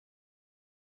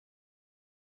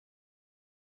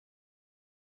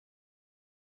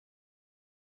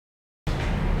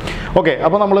Okay,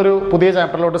 അപ്പോൾ നമ്മളൊരു പുതിയ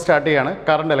ചാപ്റ്ററിലോട്ട് സ്റ്റാർട്ട് ചെയ്യുകയാണ്.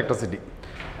 Current electricity.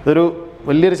 ഇതൊരു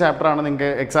വലിയൊരു ചാപ്റ്ററാണ്. നിങ്ങൾക്ക്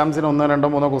എക്സാംസിന് 1, 2,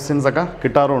 3 ക്വസ്റ്റ്യൻസ് ഒക്കെ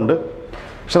കിട്ടാറുമുണ്ട്.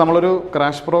 പക്ഷെ നമ്മളൊരു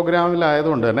ക്രാഷ്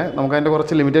പ്രോഗ്രാമിലായതുകൊണ്ട് തന്നെ നമുക്കതിൻ്റെ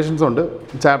കുറച്ച് ലിമിറ്റേഷൻസ് ഉണ്ട്.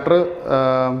 ചാപ്റ്റർ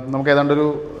നമുക്ക് ഏതാണ്ടൊരു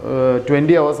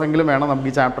 20 hours വേണം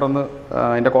നമുക്ക് ഈ ചാപ്റ്റർ ഒന്ന്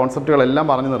അതിൻ്റെ കോൺസെപ്റ്റുകളെല്ലാം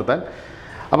പറഞ്ഞു നിർത്താൻ.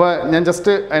 അപ്പോൾ ഞാൻ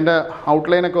ജസ്റ്റ് അതിൻ്റെ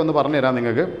ഔട്ട്ലൈനൊക്കെ ഒന്ന് പറഞ്ഞു തരാം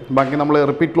നിങ്ങൾക്ക്. ബാക്കി നമ്മൾ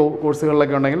റിപ്പീറ്റ്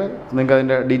കോഴ്സുകളിലൊക്കെ ഉണ്ടെങ്കിൽ നിങ്ങൾക്ക്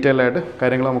അതിൻ്റെ ഡീറ്റെയിൽ ആയിട്ട്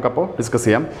കാര്യങ്ങൾ നമുക്കപ്പോൾ ഡിസ്കസ്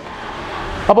ചെയ്യാം.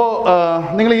 അപ്പോൾ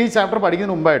നിങ്ങൾ ഈ ചാപ്റ്റർ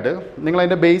പഠിക്കുന്നതിന് മുമ്പായിട്ട്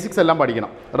നിങ്ങളതിൻ്റെ ബേസിക്സ് എല്ലാം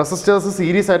പഠിക്കണം. റെസിസ്റ്റേഴ്സ്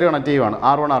സീരീസ് ആയിട്ട് കണക്ട് ചെയ്യുവാണ്,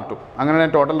 R1 R2. അങ്ങനെ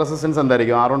ടോട്ടൽ റെസിസ്റ്റൻസ്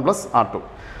എന്തായിരിക്കും? R1 + R2.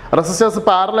 റെസിസ്റ്റേഴ്സ്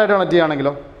പാരലായിട്ട് കണക്ട്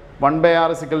ചെയ്യുകയാണെങ്കിലോ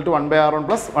 1/R = 1/R1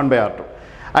 + 1/R2.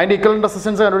 അതിൻ്റെ ഇക്വലൻ്റ്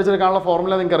റെസിസ്റ്റൻസ് കണ്ടുപിടിച്ചെടുക്കാനുള്ള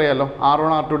ഫോർമുല നിങ്ങൾക്ക് അറിയാമല്ലോ.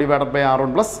 R1 R2 /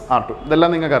 R1 + R2.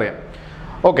 ഇതെല്ലാം നിങ്ങൾക്കറിയാം.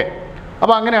 ഓക്കെ,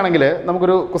 അപ്പോൾ അങ്ങനെയാണെങ്കിൽ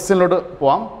നമുക്കൊരു ക്വസ്റ്റ്യനിലോട്ട്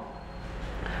പോവാം.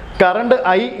 Current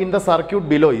I in the circuit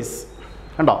below is.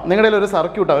 കണ്ടോ, നിങ്ങളുടെ കയ്യിൽ ഒരു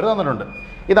സർക്യൂട്ട് അവർ തന്നിട്ടുണ്ട്.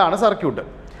 ഇതാണ് സർക്യൂട്ട്.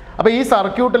 അപ്പോൾ ഈ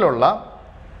സർക്യൂട്ടിലുള്ള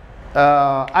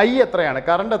I എത്രയാണ്,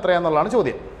 കറണ്ട് എത്രയാണെന്നുള്ളതാണ്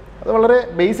ചോദ്യം. അത് വളരെ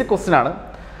ബേസിക് ക്വസ്റ്റ്യൻ ആണ്.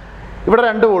 ഇവിടെ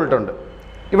 2 വോൾട്ട് ഉണ്ട്.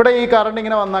 ഇവിടെ ഈ കറണ്ട്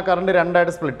ഇങ്ങനെ വന്നാൽ കറണ്ട്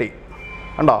രണ്ടായിട്ട് സ്പ്ലിറ്റ് ചെയ്യും.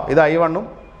 കണ്ടോ, ഇത് I1ഉം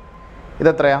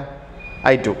ഇതെത്രയാണ്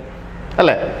I2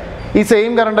 അല്ലേ? ഈ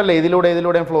സെയിം കറണ്ട് അല്ലേ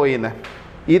ഇതിലൂടെയും ഫ്ലോ ചെയ്യുന്നത്?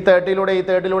 ഈ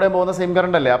 30-ലൂടെയും പോകുന്ന സെയിം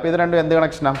കറണ്ട് അല്ലേ? അപ്പോൾ ഇത് രണ്ടും എന്ത്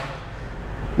കണക്ഷനാണ്?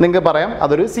 നിങ്ങൾക്ക് പറയാം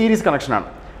അതൊരു സീരീസ് കണക്ഷനാണ്.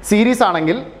 സീരീസ്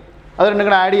ആണെങ്കിൽ അത് രണ്ടും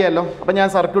കൂടെ ആഡ് ചെയ്യാമല്ലോ. അപ്പോൾ ഞാൻ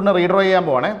സർക്യൂട്ടിനെ റീഡ്രോ ചെയ്യാൻ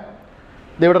പോവാണേ.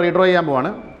 ഇതിവിടെ റീഡ്രോ ചെയ്യാൻ പോവാണ്.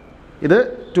 ഇത്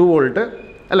 2 വോൾട്ട്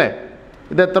അല്ലേ?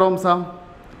 ഇത് എത്ര ഓംസാണ്?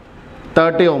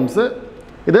 30 ഓംസ്.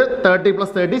 ഇത് 30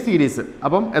 + 30 സീരീസ്.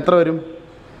 അപ്പം എത്ര വരും?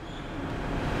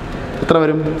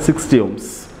 60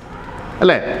 ഓംസ്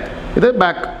അല്ലേ? ഇത്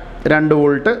ബാക്ക് 2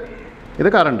 വോൾട്ട്. ഇത്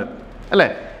കറണ്ട് അല്ലേ?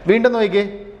 വീണ്ടും നോക്കിക്കേ,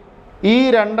 ഈ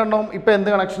രണ്ടെണ്ണവും ഇപ്പോൾ എന്ത്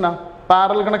കണക്ഷനാണ്?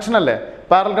 പാരലൽ കണക്ഷൻ അല്ലേ?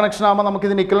 പാരലൽ കണക്ഷൻ ആകുമ്പോൾ നമുക്ക്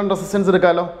ഇതിന് ഇക്വലൻ്റ് റെസിസ്റ്റൻസ്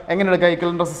എടുക്കാമല്ലോ. എങ്ങനെ എടുക്കാം?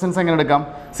 ഇക്വലൻ്റ് റെസിസ്റ്റൻസ് എങ്ങനെ എടുക്കാം?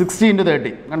 60 ×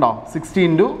 30. കണ്ടോ, 60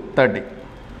 × 30.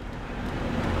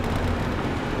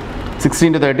 60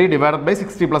 × 30 /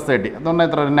 60 + 30. അതുകൊണ്ട്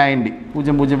എത്ര വരും? 90.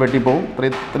 0 വെട്ടി പോവും.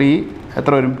 3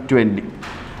 എത്ര വരും? 20.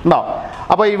 ഉണ്ടോ?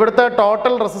 അപ്പോൾ ഇവിടുത്തെ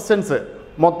ടോട്ടൽ റെസിസ്റ്റൻസ്,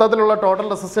 മൊത്തത്തിലുള്ള ടോട്ടൽ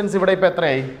റെസിസ്റ്റൻസ് ഇവിടെ ഇപ്പോൾ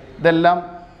എത്രയായി? ഇതെല്ലാം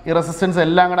ഈ റെസിസ്റ്റൻസ്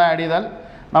എല്ലാം കൂടെ ആഡ് ചെയ്താൽ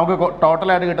നമുക്ക്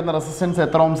ടോട്ടലായിട്ട് കിട്ടുന്ന റെസിസ്റ്റൻസ്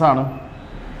എത്ര ഓംസ് ആണ്?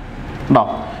 ഉണ്ടോ,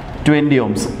 20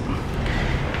 ഓംസ്.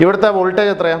 ഇവിടുത്തെ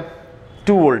വോൾട്ടേജ് എത്രയാണ്?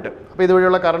 2 വോൾട്ട്. അപ്പോൾ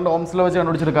ഇതുവഴിയുള്ള കറണ്ട് ഓംസിൽ വെച്ച്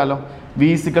കണ്ടുപിടിച്ചെടുക്കാമല്ലോ. V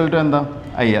 = എന്താ?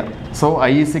 IR. സോ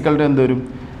I = എന്ത് വരും?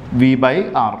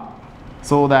 V/R.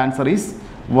 So the answer is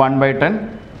 1/10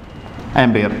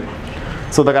 ampere.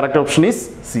 So the correct option is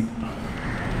C.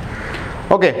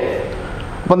 Okay,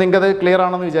 അപ്പോൾ നിങ്ങൾക്കത് ക്ലിയർ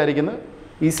ആണെന്ന് വിചാരിക്കുന്നു.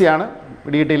 ഈസിയാണ്.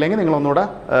 പിടികിട്ടിയില്ലെങ്കിൽ നിങ്ങളൊന്നുകൂടെ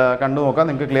കണ്ടു നോക്കാം,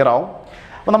 നിങ്ങൾക്ക് ക്ലിയർ ആവും.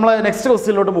 അപ്പോൾ നമ്മൾ നെക്സ്റ്റ്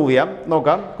ക്വസ്റ്റ്യനിലോട്ട് മൂവ് ചെയ്യാം.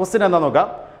 നോക്കാം ക്വസ്റ്റ്യൻ എന്താ നോക്കാം.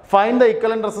 Find the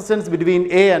equivalent resistance between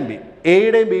A and B.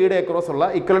 എയുടെയും ബിയുടെയും അക്രോസ് ഉള്ള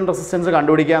ഇക്വലൻ്റ് റെസിസ്റ്റൻസ്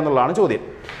കണ്ടുപിടിക്കുക എന്നുള്ളതാണ് ചോദ്യം.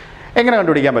 എങ്ങനെ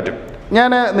കണ്ടുപിടിക്കാൻ പറ്റും?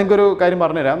 ഞാൻ നിങ്ങൾക്കൊരു കാര്യം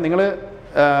പറഞ്ഞുതരാം. നിങ്ങൾ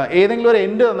ഏതെങ്കിലും ഒരു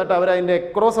എൻഡ് തന്നിട്ട് അവർ അതിൻ്റെ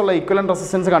അക്രോസ് ഉള്ള ഇക്വലൻ്റ്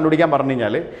റെസിസ്റ്റൻസ് കണ്ടുപിടിക്കാൻ പറഞ്ഞു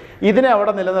കഴിഞ്ഞാൽ ഇതിനെ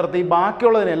അവിടെ നിലനിർത്തി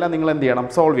ബാക്കിയുള്ളതിനെല്ലാം നിങ്ങൾ എന്ത് ചെയ്യണം?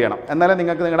 സോൾവ് ചെയ്യണം. എന്നാലേ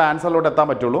നിങ്ങൾക്ക് നിങ്ങളുടെ ആൻസറിലോട്ട് എത്താൻ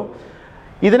പറ്റുള്ളൂ.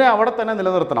 ഇതിനെ അവിടെ തന്നെ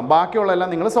നിലനിർത്തണം. ബാക്കിയുള്ളതെല്ലാം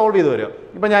നിങ്ങൾ സോൾവ് ചെയ്ത് വരിക.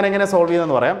 ഇപ്പോൾ ഞാൻ എങ്ങനെ സോൾവ്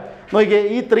ചെയ്യുന്നതെന്ന് പറയാം. നോക്കിയേ,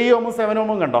 ഈ 3 ഓമും 7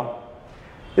 ഓമും കണ്ടോ?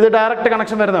 ഇത് ഡയറക്റ്റ്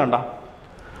കണക്ഷൻ വരുന്നത് കണ്ടോ?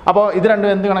 അപ്പോൾ ഇത് രണ്ടും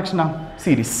എന്ത് കണക്ഷനാണ്?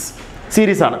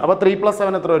 സീരീസാണ്. അപ്പോൾ 3 +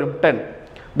 7 എത്ര വരും? 10.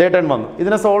 10 വന്നു.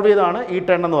 ഇതിനെ സോൾവ് ചെയ്താണ് ഈ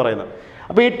 10 എന്ന് പറയുന്നത്.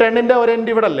 അപ്പോൾ ഈ 10ൻ്റെ ഒരു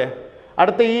എൻഡ് ഇവിടെ അല്ലേ?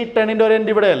 അടുത്ത ഈ 10ൻ്റെ ഒരു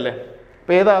എൻഡ് ഇവിടെ അല്ലേ?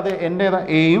 അപ്പോൾ ഏതാ അത്? എൻ്റെ ഏതാ?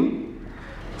 എയും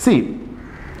സിയും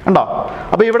ഉണ്ടോ?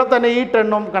 അപ്പോൾ ഇവിടെ തന്നെ ഈ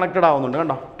 10 ഓം കണക്റ്റഡ് ആവുന്നുണ്ട്.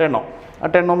 കണ്ടോ, 10 ഓം. ആ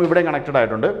 10 ഓം ഇവിടെയും കണക്റ്റഡ്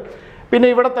ആയിട്ടുണ്ട്. പിന്നെ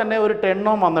ഇവിടെ തന്നെ ഒരു 10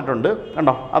 ഓം വന്നിട്ടുണ്ട്.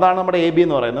 കണ്ടോ, അതാണ് നമ്മുടെ AB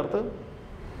എന്ന് പറയുന്നത്.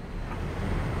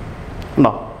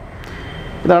 ഉണ്ടോ,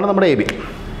 ഇതാണ് നമ്മുടെ AB.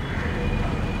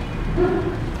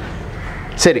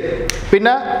 ശരി,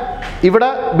 പിന്നെ ഇവിടെ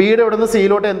ബിയുടെ ഇവിടെ നിന്ന്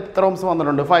സിയിലോട്ട് എത്ര ഓംസ്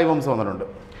വന്നിട്ടുണ്ട്? 5 ഓംസ് വന്നിട്ടുണ്ട്.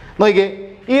 നോക്കിയേ,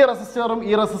 ഈ റെസിസ്റ്ററും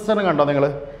ഈ റെസിസ്റ്ററും കണ്ടോ നിങ്ങൾ?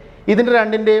 ഇതിൻ്റെ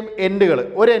രണ്ടിൻ്റെയും എൻഡുകൾ,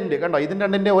 ഒരു എൻഡ് കണ്ടോ? ഇതിൻ്റെ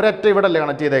രണ്ടിൻ്റെ ഒരറ്റ ഇവിടെ അല്ലേ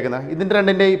കണക്ട് ചെയ്തേക്കുന്നത്? ഇതിൻ്റെ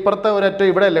രണ്ടിൻ്റെ ഇപ്പുറത്തെ ഒരറ്റ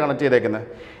ഇവിടെ അല്ലേ കണക്ട് ചെയ്തേക്കുന്നത്?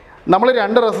 നമ്മൾ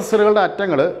 2 റെസിസ്റ്ററുകളുടെ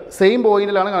അറ്റങ്ങൾ സെയിം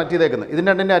പോയിന്റിലാണ് കണക്ട് ചെയ്തേക്കുന്നത്. ഇതിൻ്റെ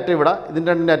രണ്ടിൻ്റെ അറ്റം ഇവിടെ, ഇതിൻ്റെ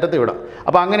രണ്ടിൻ്റെ അറ്റത്ത് ഇവിടെ.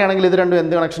 അപ്പോൾ അങ്ങനെയാണെങ്കിൽ ഇത് രണ്ടും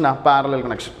എന്ത് കണക്ഷനാണ്? Parallel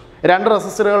connection. 2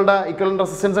 റെസിസ്റ്ററുകളുടെ ഇക്വലൻ്റ്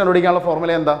റെസിസ്റ്റൻസ് കണ്ടുപിടിക്കാനുള്ള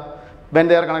ഫോർമുല എന്താ? when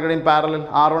they are connected in parallel,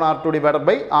 R1 R2 /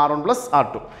 R1 +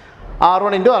 R2.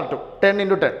 R1 × R2, 10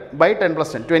 × 10 / 10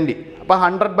 + 10, 20. അപ്പോൾ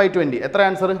 100/20 എത്ര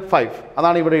ആൻസർ? 5.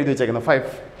 അതാണ് ഇവിടെ എഴുതി വെച്ചേക്കുന്നത്, 5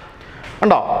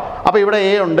 ഉണ്ടോ? അപ്പോൾ ഇവിടെ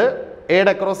A ഉണ്ട്.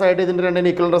 എയുടെ അക്രോസ് ആയിട്ട് ഇതിൻ്റെ രണ്ടിന്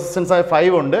ഇക്വലൻ്റ് റെസിസ്റ്റൻസ് ആയ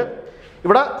 5 ഉണ്ട്.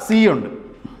 ഇവിടെ C ഉണ്ട്.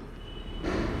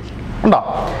 ഉണ്ടോ?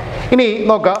 ഇനി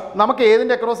നോക്കാം, നമുക്ക്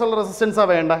ഏതിൻ്റെ അക്രോസ് ഉള്ള റെസിസ്റ്റൻസാണ്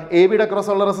വേണ്ട? AB-യുടെ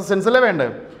അക്രോസ് ഉള്ള റെസിസ്റ്റൻസ് അല്ലേ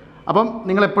വേണ്ടത്? അപ്പം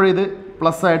നിങ്ങളെപ്പോഴും ഇത്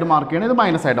പ്ലസ് ആയിട്ട് മാർക്ക് ചെയ്യണം, ഇത്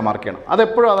മൈനസ് ആയിട്ട് മാർക്ക് ചെയ്യണം.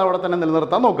 അതെപ്പോഴും അത് അവിടെ തന്നെ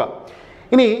നിലനിർത്താൻ നോക്കുക.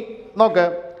 ഇനി നോക്ക്,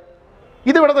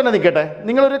 ഇതിവിടെ തന്നെ നിൽക്കട്ടെ.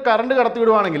 നിങ്ങളൊരു കറണ്ട് കടത്തി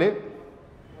വിടുവാണെങ്കിൽ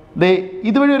ദേ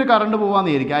ഇതുവഴി ഒരു കറണ്ട്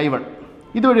പോകാമെന്ന് വിചാരിക്കുക, I1.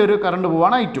 ഇതുവഴി ഒരു കറണ്ട്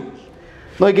പോവാണ് I2.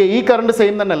 നോക്കിയേ, ഈ കറണ്ട്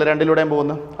സെയിം തന്നെയല്ലേ രണ്ടിലൂടെയും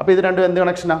പോകുന്നത്? അപ്പോൾ ഇത് രണ്ടും എന്ത്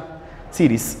കണക്ഷനാണ്?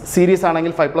 സീരീസ്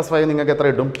ആണെങ്കിൽ 5 + 5 നിങ്ങൾക്ക് എത്ര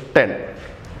കിട്ടും? 10.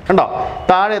 കണ്ടോ?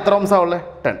 താഴെ എത്ര ഓംസാണ് ഉള്ളത്?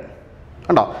 10.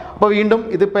 കണ്ടോ? അപ്പോൾ വീണ്ടും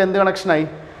ഇതിപ്പോൾ എന്ത് കണക്ഷനായി?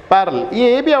 പാരലൽ. ഈ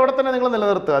എ ബി അവിടെ തന്നെ നിങ്ങൾ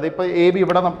നിലനിർത്തുക. അതിപ്പോൾ എ ബി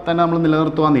ഇവിടെ തന്നെ നമ്മൾ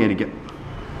നിലനിർത്തുകയെന്ന് വിചാരിക്കും.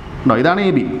 ഉണ്ടോ? ഇതാണ്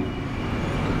എ ബി.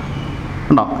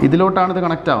 ഉണ്ടോ? ഇതിലോട്ടാണ് ഇത്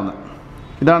കണക്റ്റ് ആവുന്നത്.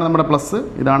 ഇതാണ് നമ്മുടെ പ്ലസ്,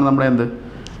 ഇതാണ് നമ്മുടെ എന്ത്?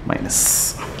 മൈനസ്.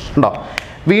 ഉണ്ടോ?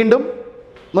 വീണ്ടും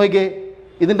നോക്കിയേ,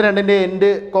 ഇതിൻ്റെ രണ്ടിൻ്റെ എൻഡ്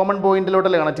കോമൺ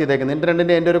പോയിന്റിലോട്ടല്ലേ കണക്ട് ചെയ്തേക്കുന്നത്. ഇതിൻ്റെ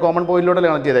രണ്ടിൻ്റെ എൻഡ് ഒരു കോമൺ പോയിന്റിലോട്ടല്ലേ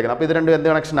കണക്ട് ചെയ്തേക്കുന്നത്. അപ്പോൾ ഇത് രണ്ടും എന്ത്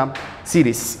കണക്ഷനാണ്?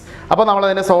 സീരീസ്. അപ്പോൾ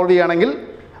നമ്മളതിനെ സോൾവ് ചെയ്യുകയാണെങ്കിൽ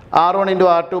R1 ×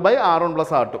 R2 / R1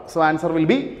 + R2. So answer will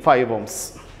be 5 ohms.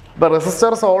 ഇപ്പോൾ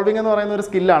റെസിസ്റ്റർ സോൾവിങ് എന്ന് പറയുന്ന ഒരു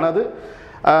സ്കില്ലാണ്. അത്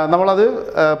നമ്മളത്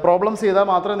പ്രോബ്ലംസ് ചെയ്താൽ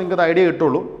മാത്രമേ നിങ്ങൾക്ക് ഐഡിയ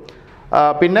കിട്ടുള്ളൂ.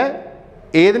 പിന്നെ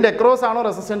ഏതിൻ്റെ അക്രോസ് ആണോ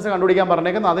റെസിസ്റ്റൻസ് കണ്ടുപിടിക്കാൻ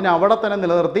പറഞ്ഞേക്കുന്നത് അതിന് അവിടെ തന്നെ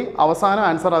നിലനിർത്തി അവസാനം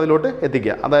ആൻസർ അതിലോട്ട്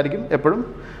എത്തിക്കുക. അതായിരിക്കും എപ്പോഴും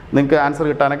നിങ്ങൾക്ക് ആൻസർ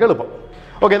കിട്ടാനൊക്കെ എളുപ്പം.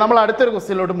 ഓക്കെ, നമ്മൾ അടുത്തൊരു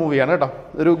ക്വസ്റ്റ്യനിലോട്ട് മൂവ് ചെയ്യാണ് കേട്ടോ.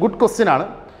 ഒരു ഗുഡ് ക്വസ്റ്റ്യനാണ്,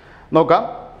 നോക്കാം.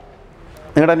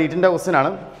 നിങ്ങളുടെ നീറ്റിൻ്റെ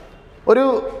ക്വസ്റ്റ്യനാണ്. ഒരു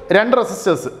 2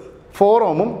 റെസിസ്റ്റേഴ്സ് 4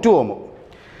 ohms 2 ohms.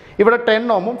 ഇവിടെ 10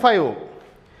 ohms 5 ohms.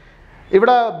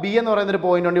 ഇവിടെ ബി എന്ന് പറയുന്നൊരു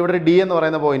പോയിൻ്റ് ഉണ്ട്, ഇവിടെ ഡി എന്ന്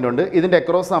പറയുന്ന പോയിൻ്റ് ഉണ്ട്. ഇതിൻ്റെ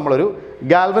അക്രോസ് നമ്മളൊരു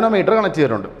ഗാൽവനോമീറ്റർ കണക്ട്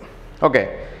ചെയ്തിട്ടുണ്ട്. ഓക്കെ,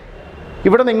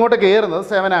 ഇവിടെ നിന്ന് ഇങ്ങോട്ട് കയറുന്നത്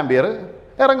 7 ആംപിയർ,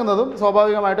 ഇറങ്ങുന്നതും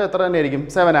സ്വാഭാവികമായിട്ടും എത്ര തന്നെ ആയിരിക്കും?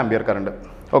 7 ആംപിയർ കറണ്ട്.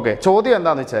 ഓക്കെ, ചോദ്യം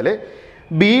എന്താണെന്ന് വെച്ചാൽ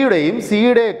ബിയുടെയും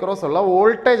സിയുടെയും അക്രോസ് ഉള്ള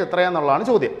വോൾട്ടേജ് എത്രയാണെന്നുള്ളതാണ്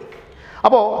ചോദ്യം.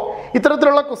 അപ്പോൾ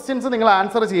ഇത്തരത്തിലുള്ള ക്വസ്റ്റ്യൻസ് നിങ്ങൾ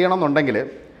ആൻസർ ചെയ്യണമെന്നുണ്ടെങ്കിൽ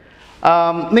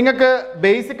നിങ്ങൾക്ക്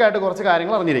ബേസിക് ആയിട്ട് കുറച്ച്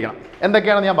കാര്യങ്ങൾ അറിഞ്ഞിരിക്കണം.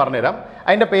 എന്തൊക്കെയാണെന്ന് ഞാൻ പറഞ്ഞുതരാം.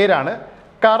 അതിൻ്റെ പേരാണ്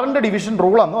കറണ്ട് ഡിവിഷൻ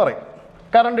റൂൾ എന്ന് പറയും.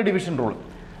 കറണ്ട് ഡിവിഷൻ റൂൾ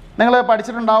നിങ്ങൾ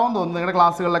പഠിച്ചിട്ടുണ്ടാവും തോന്നുന്നു. നിങ്ങളുടെ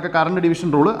ക്ലാസ്സുകളിലൊക്കെ കറണ്ട് ഡിവിഷൻ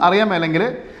റൂൾ അറിയാമല്ലെങ്കിൽ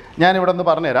ഞാനിവിടെ ഒന്ന്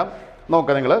പറഞ്ഞുതരാം.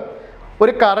 നോക്കുക, നിങ്ങൾ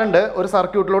ഒരു കറണ്ട് ഒരു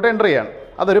സർക്യൂട്ടിലോട്ട് എൻ്റർ ചെയ്യാണ്.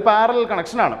 അതൊരു പാരലൽ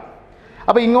കണക്ഷനാണ്.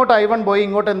 അപ്പോൾ ഇങ്ങോട്ട് I1 പോയി,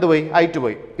 ഇങ്ങോട്ട് എന്ത് പോയി? I2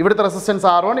 പോയി. ഇവിടുത്തെ റെസിസ്റ്റൻസ്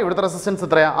R1, ഇവിടുത്തെ റെസിസ്റ്റൻസ്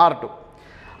എത്രയാണ്? R2.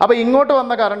 അപ്പോൾ ഇങ്ങോട്ട്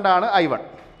വന്ന കറണ്ടാണ് I1.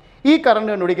 ഈ കറണ്ട്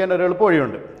കണ്ടുപിടിക്കാൻ ഒരു എളുപ്പ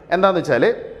വഴിയുണ്ട്. എന്താണെന്ന് വെച്ചാൽ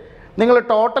നിങ്ങൾ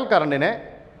ടോട്ടൽ കറണ്ടിനെ,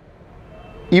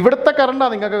 ഇവിടുത്തെ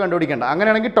കറണ്ടാണ് നിങ്ങൾക്ക് കണ്ടുപിടിക്കേണ്ട.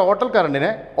 അങ്ങനെയാണെങ്കിൽ ടോട്ടൽ കറണ്ടിനെ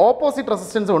ഓപ്പോസിറ്റ്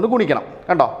റെസിസ്റ്റൻസ് കൊണ്ട് ഗുണിക്കണം.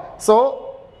 കണ്ടോ? So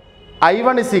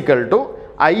I1 =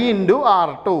 I ×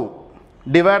 R2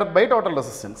 divided by total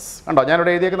resistance. കണ്ടോ?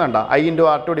 ഞാനിവിടെ എഴുതിയേക്കുന്നുണ്ടോ? I ×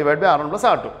 R2 divide by R1 +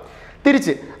 R2.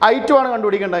 തിരിച്ച് I2 ആണ്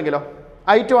കണ്ടുപിടിക്കേണ്ടെങ്കിലോ?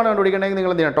 I2 ആണ് കണ്ടുപിടിക്കേണ്ടെങ്കിൽ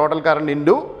നിങ്ങൾ എന്ത് ചെയ്യണം? Total current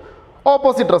into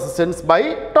opposite resistance by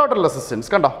total resistance.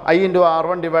 കണ്ടോ? I ×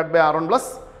 R1 divide by R1 +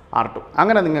 R2.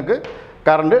 അങ്ങനെ നിങ്ങൾക്ക്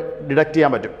കറണ്ട് ഡിഡക്റ്റ്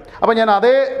ചെയ്യാൻ പറ്റും. അപ്പോൾ ഞാൻ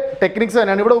അതേ ടെക്നിക്സ്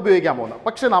തന്നെയാണ് ഇവിടെ ഉപയോഗിക്കാൻ പോകുന്നത്.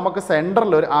 പക്ഷേ നമുക്ക്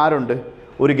സെൻറ്ററിൽ ഒരു ആരുണ്ട്?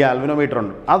 ഒരു ഗാൽവനോമീറ്റർ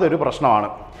ഉണ്ട്. അതൊരു പ്രശ്നമാണ്.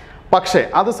 പക്ഷേ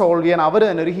അത് സോൾവ് ചെയ്യാൻ അവർ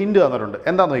തന്നെ ഒരു ഹിൻഡ് തന്നിട്ടുണ്ട്.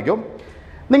 എന്താണെന്ന് നോക്കിയോ,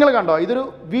 നിങ്ങൾ കണ്ടോ? ഇതൊരു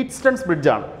വീറ്റ്സ്റ്റൺസ്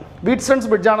ബ്രിഡ്ജാണ്. വീറ്റ്സ്റ്റൺസ്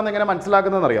ബ്രിഡ്ജാണെന്ന് എങ്ങനെ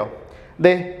മനസ്സിലാക്കുന്നതെന്നറിയോ?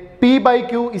 ദേ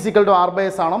P/Q =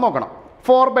 R/S ആണോ നോക്കണം.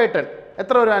 4/10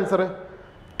 എത്ര ഒരു ആൻസർ?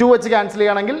 2 വെച്ച് ക്യാൻസൽ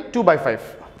ചെയ്യുകയാണെങ്കിൽ 2/5.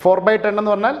 4/10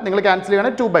 എന്ന് പറഞ്ഞാൽ നിങ്ങൾ ക്യാൻസൽ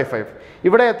ചെയ്യുകയാണെങ്കിൽ 2/5.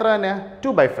 ഇവിടെ എത്ര തന്നെയാണ്?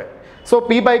 2/5. സോ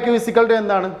P/Q =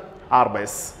 എന്താണ്?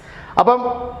 R/S. അപ്പം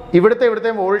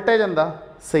ഇവിടുത്തെ വോൾട്ടേജ് എന്താ?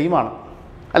 സെയിം ആണ്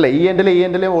അല്ലേ? ഈ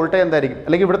എൻഡിലെ വോൾട്ടേജ് എന്തായിരിക്കും?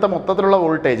 അല്ലെങ്കിൽ ഇവിടുത്തെ മൊത്തത്തിലുള്ള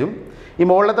വോൾട്ടേജും ഈ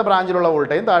മുകളിലത്തെ ബ്രാഞ്ചിലുള്ള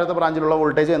വോൾട്ടേജും താഴത്തെ ബ്രാഞ്ചിലുള്ള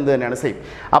വോൾട്ടേജും എന്ത് തന്നെയാണ്? സെയിം.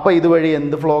 അപ്പോൾ ഇതുവഴി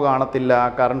എന്ത് ഫ്ലോ കാണത്തില്ല?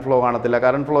 കറണ്ട് ഫ്ലോ കാണത്തില്ല.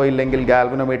 കറണ്ട് ഫ്ലോ ഇല്ലെങ്കിൽ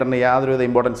ഗാൽവനോമീറ്ററിന് യാതൊരുവിധ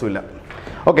ഇമ്പോർട്ടൻസും ഇല്ല.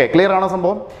 ഓക്കെ, ക്ലിയർ ആണോ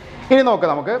സംഭവം? ഇനി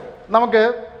നോക്കാം,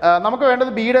 നമുക്ക്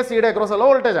വേണ്ടത് ബിയുടെ സിയുടെ അക്രോസ് ഉള്ള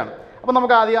വോൾട്ടേജ് ആണ്. അപ്പോൾ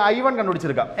നമുക്ക് ആദ്യം I1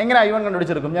 കണ്ടുപിടിച്ചെടുക്കാം. എങ്ങനെ I1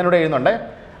 കണ്ടുപിടിച്ചെടുക്കും? ഞാനിവിടെ എഴുതുന്നുണ്ട്.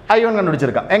 I1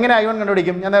 കണ്ടുപിടിച്ചെടുക്കാം. എങ്ങനെ I1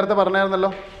 കണ്ടുപിടിക്കും? ഞാൻ നേരത്തെ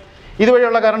പറഞ്ഞായിരുന്നല്ലോ.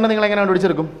 ഇതുവഴിയുള്ള കറണ്ട് നിങ്ങൾ എങ്ങനെ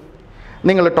കണ്ടുപിടിച്ചെടുക്കും?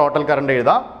 നിങ്ങൾ ടോട്ടൽ കറണ്ട്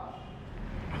എഴുതാം.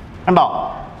 കണ്ടോ?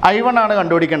 I1 ആണ്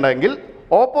കണ്ടുപിടിക്കേണ്ടതെങ്കിൽ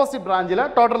ഓപ്പോസിറ്റ് ബ്രാഞ്ചിലെ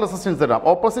ടോട്ടൽ റെസിസ്റ്റൻസ് ഇടാം.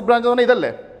 ഓപ്പോസിറ്റ് ബ്രാഞ്ച് എന്ന് പറഞ്ഞാൽ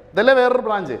ഇതല്ലേ വേറൊരു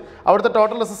ബ്രാഞ്ച്. അവിടുത്തെ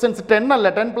ടോട്ടൽ റെസിസ്റ്റൻസ് 10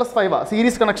 അല്ലേ? 10 + 5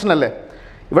 സീരീസ് കണക്ഷൻ അല്ലേ?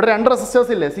 ഇവിടെ 2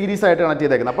 റെസിസ്റ്റേഴ്സ് ഇല്ലേ സീരീസ് ആയിട്ട് കണക്ട്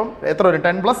ചെയ്തേക്കുന്നത്. അപ്പം എത്ര വരും?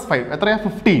 10 + 5 എത്രയാണ്?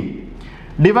 15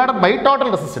 divided by total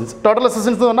resistance. Total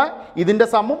resistance എന്ന് പറഞ്ഞാൽ ഇതിൻ്റെ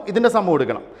സമ്മും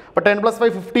എടുക്കണം. അപ്പോൾ 10 +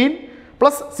 5 15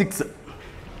 + 6.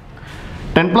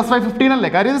 10 + 5 15 അല്ലേ?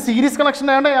 കാര്യം ഇത് സീരീസ് കണക്ഷൻ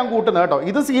ആയതുകൊണ്ട് ഞാൻ കൂട്ടുന്നത് കേട്ടോ.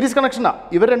 ഇത് സീരീസ് കണക്ഷനാണ്.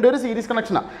 ഇവർ രണ്ടുപേരും സീരീസ്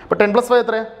കണക്ഷനാണ്. അപ്പോൾ 10 + 5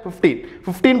 എത്രയാണ്? 15.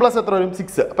 15 + എത്ര വരും?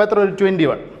 6. അപ്പോൾ എത്ര വരും?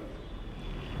 21.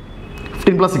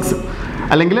 15 + 6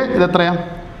 അല്ലെങ്കിൽ ഇത് എത്രയാണ്?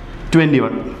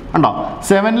 21. ഉണ്ടോ?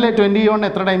 7ൽ 21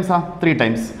 എത്ര ടൈംസാണ്? 3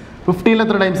 ടൈംസ്. 15ൽ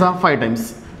എത്ര ടൈംസാണ്? 5 ടൈംസ്.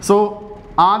 സോ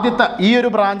ആദ്യത്തെ ഈ ഒരു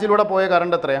ബ്രാഞ്ചിലൂടെ പോയ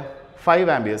കറണ്ട് എത്രയാണ്?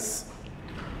 5 ആംപിയേഴ്സ്.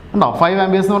 ഉണ്ടോ? 5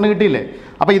 ആംപിയേഴ്സ് എന്ന് പറഞ്ഞ് കിട്ടിയില്ലേ?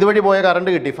 അപ്പോൾ ഇതുവഴി പോയ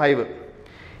കറണ്ട് കിട്ടി 5.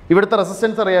 ഇവിടുത്തെ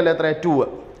റെസിസ്റ്റൻസ് അറിയാമല്ലോ എത്രയാണ്? 2.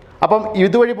 അപ്പം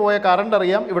ഇതുവഴി പോയ കറണ്ട്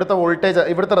അറിയാം, ഇവിടുത്തെ വോൾട്ടേജ്,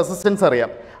 ഇവിടുത്തെ റെസിസ്റ്റൻസ് അറിയാം.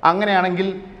 അങ്ങനെയാണെങ്കിൽ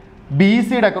ബി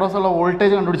സിയുടെ അക്രോസ് ഉള്ള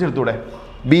വോൾട്ടേജ് കണ്ടുപിടിച്ചെടുത്തൂടെ?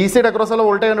 ബി സിയുടെ അക്രോസ് ഉള്ള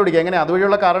വോൾട്ടേജ് കണ്ടുപിടിക്കുക. എങ്ങനെ?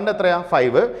 അതുവഴിയുള്ള കറണ്ട് എത്രയാണ്?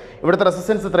 5. ഇവിടുത്തെ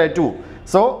റെസിസ്റ്റൻസ് എത്രയാണ്? 2.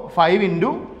 So 5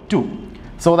 × 2.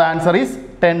 So the answer is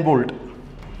 10 volt.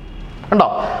 ഉണ്ടോ?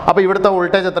 അപ്പോൾ ഇവിടുത്തെ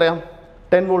വോൾട്ടേജ് എത്രയാണ്?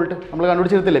 10 വോൾട്ട്. നമ്മൾ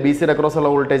കണ്ടുപിടിച്ചെടുത്തില്ലേ ബി സിയുടെ അക്രോസ് ഉള്ള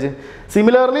വോൾട്ടേജ്?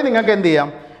 സിമിലർലി നിങ്ങൾക്ക് എന്ത്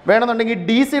ചെയ്യാം? വേണമെന്നുണ്ടെങ്കിൽ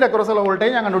ഡി സിയുടെ അക്രോസ് ഉള്ള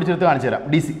വോൾട്ടേജ് ഞാൻ കണ്ടുപിടിച്ചെടുത്ത് കാണിച്ചു തരാം.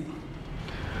 ഡി സി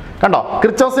കണ്ടോ?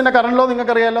 കിർച്ചോഫിന്റെ കറണ്ട് ലോ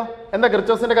നിങ്ങൾക്ക് അറിയാലോ. എന്താ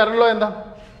കിർച്ചോഫിന്റെ കറണ്ട് ലോ? എന്താ?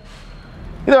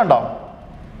 ഇത് കണ്ടോ?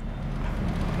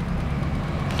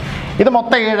 ഇത്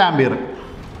മൊത്തം 7 ആംപിയർ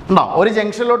ഉണ്ടോ? ഒരു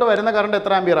ജംഗ്ഷനിലോട്ട് വരുന്ന കറണ്ട്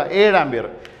എത്ര ആംപിയറാണ്? 7 ആംപിയർ.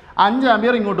 5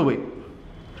 ആംപിയർ ഇങ്ങോട്ട് പോയി.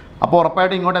 അപ്പോൾ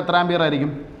ഉറപ്പായിട്ടും ഇങ്ങോട്ട് എത്ര ആംപിയർ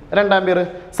ആയിരിക്കും? 2 ampere.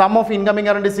 Some of incoming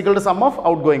current is equal to some of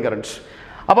out going current.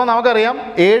 അപ്പോൾ നമുക്കറിയാം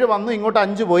 7 വന്നു, ഇങ്ങോട്ട്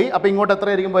 5 പോയി. അപ്പോൾ ഇങ്ങോട്ട് എത്ര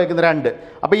ആയിരിക്കും പോയേക്കുന്നത്? 2.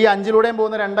 അപ്പോൾ ഈ 5ലൂടെയും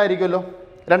പോകുന്ന 2 ആയിരിക്കുമല്ലോ.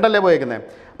 2 അല്ലേ പോയേക്കുന്നത്?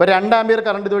 അപ്പോൾ 2 ആംപിയർ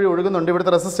കറണ്ട് ഇതുവഴി ഒഴുകുന്നുണ്ട്.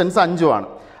 ഇവിടുത്തെ റെസിസ്റ്റൻസ് 5 ആണ്.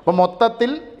 അപ്പോൾ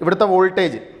മൊത്തത്തിൽ ഇവിടുത്തെ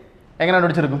വോൾട്ടേജ് എങ്ങനെ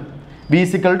കണ്ടുപിടിച്ചെടുക്കും? V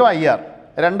is equal to IR.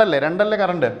 2 അല്ലേ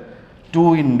current? 2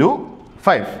 into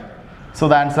 5. So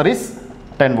the answer is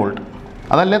 10 volt.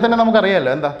 അതല്ലേ തന്നെ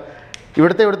നമുക്കറിയാമല്ലോ എന്താ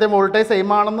ഇവിടുത്തെ വോൾട്ടേജ് സെയിം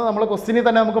ആണെന്ന് നമ്മൾ ക്വസ്റ്റ്യനിൽ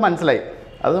തന്നെ നമുക്ക് മനസ്സിലായി.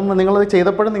 അത് നിങ്ങൾ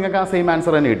ചെയ്തപ്പോഴും നിങ്ങൾക്ക് ആ സെയിം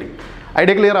ആൻസർ തന്നെ കിട്ടി.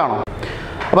 ഐഡിയ ക്ലിയർ ആണോ?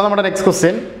 അപ്പോൾ നമ്മുടെ next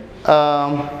question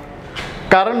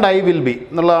current I will be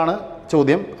എന്നുള്ളതാണ്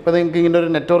ചോദ്യം. അപ്പോൾ നിങ്ങൾക്ക് ഇങ്ങനെ ഒരു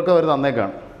നെറ്റ്വർക്ക് അവർ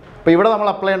തന്നേക്കാണ്. അപ്പോൾ ഇവിടെ നമ്മൾ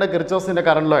അപ്ലൈ ചെയ്യേണ്ട കിർച്ചോഫിൻ്റെ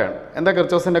കറണ്ട് ലോ ആണ്. എന്താ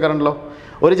കിർച്ചോഫിൻ്റെ കറണ്ട് ലോ?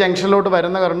 ഒരു ജംഗ്ഷനിലോട്ട്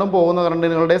വരുന്ന കറണ്ടും പോകുന്ന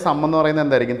കറണ്ടുകളുടെ സം എന്ന് പറയുന്നത്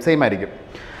എന്തായിരിക്കും? സെയിം ആയിരിക്കും.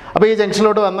 അപ്പോൾ ഈ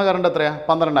ജംഗ്ഷനിലോട്ട് വന്ന കറണ്ട് എത്രയാണ്?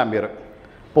 12 ആംപിയർ.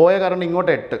 പോയ കറണ്ട്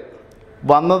ഇങ്ങോട്ട് 8,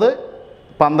 വന്നത്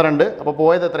 12. അപ്പോൾ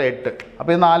പോയത് എത്ര? 8.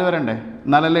 അപ്പോൾ ഇത് 4 വരണ്ടേ?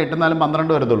 4 8 4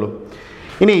 12 വരത്തുള്ളൂ.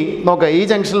 ഇനി നോക്കുക, ഈ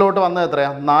ജംഗ്ഷനിലോട്ട് വന്നത്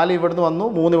എത്രയാണ്? 4 ഇവിടുന്ന് വന്നു,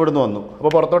 3 ഇവിടുന്ന് വന്നു.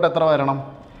 അപ്പോൾ പുറത്തോട്ട് എത്ര വരണം?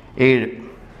 7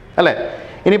 അല്ലേ?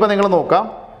 ഇനിയിപ്പോൾ നിങ്ങൾ നോക്കാം,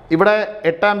 ഇവിടെ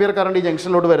 8 ആംപിയർ കറണ്ട് ഈ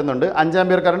ജംഗ്ഷനിലോട്ട് വരുന്നുണ്ട്, 5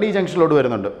 ആംപിയർ കറണ്ട് ഈ ജംഗ്ഷനിലോട്ട്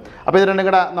വരുന്നുണ്ട്. അപ്പോൾ ഇത് രണ്ടും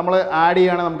കൂടെ നമ്മൾ ആഡ്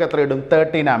ചെയ്യുകയാണെങ്കിൽ നമുക്ക് എത്ര ഇടും?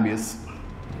 13 ആംപിയേഴ്സ്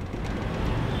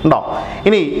ഉണ്ടോ?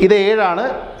 ഇനി ഇത് 7 ആണ്,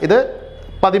 ഇത്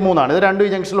 13 ആണ്. ഇത് രണ്ടും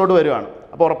ഈ ജംഗ്ഷനിലോട്ട് വരുവാണ്.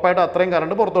 അപ്പോൾ ഉറപ്പായിട്ടും അത്രയും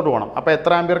കറണ്ട് പുറത്തോട്ട് പോകണം. അപ്പോൾ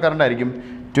എത്ര ആംപിയർ കറണ്ട് ആയിരിക്കും?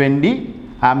 20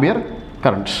 ആംപിയർ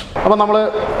കറണ്ട്. അപ്പോൾ നമ്മൾ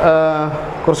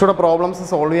കുറച്ചുകൂടെ പ്രോബ്ലംസ്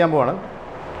സോൾവ് ചെയ്യാൻ പോവാണ്.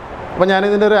 അപ്പോൾ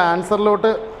ഞാനിതിൻ്റെ ഒരു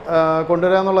ആൻസറിലോട്ട്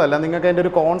കൊണ്ടുവരിക എന്നുള്ളതല്ല, നിങ്ങൾക്ക് അതിൻ്റെ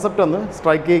ഒരു കോൺസെപ്റ്റ് ഒന്ന്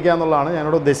സ്ട്രൈക്ക് ചെയ്യിക്കുക എന്നുള്ളതാണ്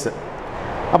ഞാനിവിടെ ഉദ്ദേശിച്ചത്.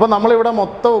 അപ്പോൾ നമ്മളിവിടെ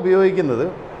മൊത്തം ഉപയോഗിക്കുന്നത്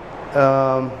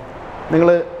നിങ്ങൾ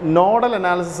നോഡൽ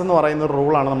അനാലിസിസ് എന്ന് പറയുന്ന ഒരു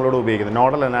റൂളാണ് നമ്മളിവിടെ ഉപയോഗിക്കുന്നത്.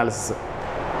 നോഡൽ അനാലിസിസ്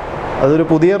അതൊരു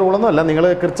പുതിയ റൂളൊന്നും അല്ല, നിങ്ങൾ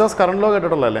കിർച്ചോഫ്സ് കറണ്ട് ലോ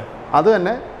കേട്ടിട്ടുള്ളതല്ലേ, അത്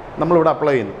തന്നെ നമ്മളിവിടെ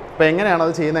അപ്ലൈ ചെയ്യുന്നു. അപ്പോൾ എങ്ങനെയാണ്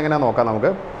അത് ചെയ്യുന്നത് എങ്ങനെയാണെന്ന് നോക്കാം നമുക്ക്.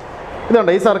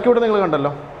 ഇതുണ്ട്, ഈ സർക്യൂട്ട് നിങ്ങൾ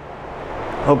കണ്ടല്ലോ.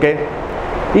 ഓക്കെ,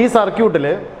 ഈ സർക്യൂട്ടിൽ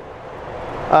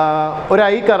ഒരു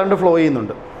ഐ കറണ്ട് ഫ്ലോ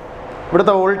ചെയ്യുന്നുണ്ട്.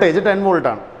 ഇവിടുത്തെ വോൾട്ടേജ് 10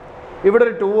 വോൾട്ടാണ്. ഇവിടെ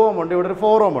ഒരു 2 ഓം ഉണ്ട്, ഇവിടെ ഒരു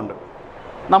 4 ഓം ഉണ്ട്.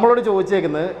 നമ്മളോട്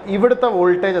ചോദിച്ചേക്കുന്നത് ഇവിടുത്തെ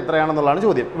വോൾട്ടേജ് എത്രയാണെന്നുള്ളതാണ്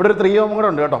ചോദ്യം. ഇവിടെ ഒരു 3 ഓം കൂടെ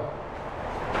ഉണ്ട് കേട്ടോ.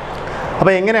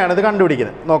 അപ്പോൾ എങ്ങനെയാണ് ഇത്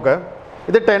കണ്ടുപിടിക്കുന്നത് നോക്ക്.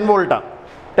 ഇത് 10 വോൾട്ടാണ്.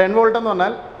 10 വോൾട്ട് എന്ന്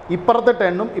പറഞ്ഞാൽ ഇപ്പുറത്ത്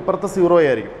 10ഉം ഇപ്പുറത്ത് 0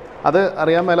 ആയിരിക്കും. അത്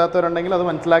അറിയാൻ മേലാത്തവരുണ്ടെങ്കിൽ അത്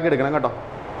മനസ്സിലാക്കി എടുക്കണം കേട്ടോ.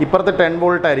 ഇപ്പുറത്ത് 10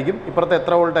 വോൾട്ട് ആയിരിക്കും, ഇപ്പുറത്ത്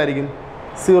എത്ര വോൾട്ട് ആയിരിക്കും?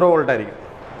 0 വോൾട്ട് ആയിരിക്കും.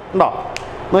 ഉണ്ടോ?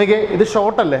 നോക്കിയേ, ഇത്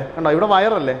ഷോർട്ട് അല്ലേ? കണ്ടോ, ഇവിടെ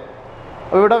വയറല്ലേ?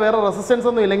 അപ്പോൾ ഇവിടെ വേറെ റെസിസ്റ്റൻസ്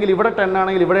ഒന്നും ഇല്ലെങ്കിൽ ഇവിടെ 10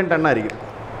 ആണെങ്കിൽ ഇവിടെയും 10 ആയിരിക്കും.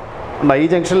 ഉണ്ടോ? ഈ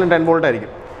ജംഗ്ഷനിലും 10 വോൾട്ട്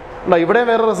ആയിരിക്കും. ഉണ്ടോ? ഇവിടെ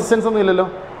വേറെ റെസിസ്റ്റൻസ് ഒന്നും ഇല്ലല്ലോ.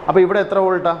 അപ്പോൾ ഇവിടെ എത്ര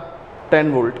വോൾട്ടാ? 10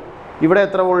 വോൾട്ട്. ഇവിടെ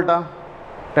എത്ര വോൾട്ടാ?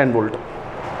 10 വോൾട്ട്.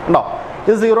 ഉണ്ടോ?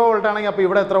 ഇത് 0 വോൾട്ട് ആണെങ്കിൽ അപ്പോൾ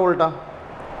ഇവിടെ എത്ര വോൾട്ടാ?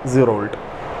 0 വോൾട്ട്.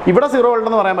 ഇവിടെ 0 വോൾട്ട്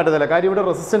എന്ന് പറയാൻ പറ്റത്തില്ല, കാര്യം ഇവിടെ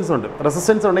റെസിസ്റ്റൻസ് ഉണ്ട്.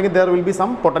 റെസിസ്റ്റൻസ് ഉണ്ടെങ്കിൽ there will be some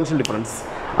potential difference.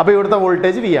 അപ്പോൾ ഇവിടുത്തെ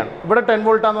വോൾട്ടേജ് വി ആണ്. ഇവിടെ 10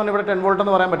 വോൾട്ടാന്ന് പറഞ്ഞാൽ ഇവിടെ 10 വോൾട്ട്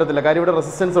എന്ന് പറയാൻ പറ്റത്തില്ല, കാര്യം ഇവിടെ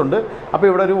റെസിസ്റ്റൻസ് ഉണ്ട്. അപ്പോൾ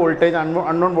ഇവിടെ ഒരു വോൾട്ടേജ്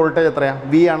അൺനോൺ വോൾട്ടേജ് എത്രയാണ്?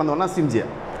 വി ആണെന്ന് പറഞ്ഞാൽ അസ്യൂം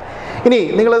ചെയ്യാം. ഇനി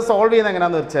നിങ്ങൾ സോൾവ് ചെയ്യുന്നത്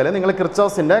എങ്ങനെയാണെന്ന് വെച്ചാൽ നിങ്ങൾ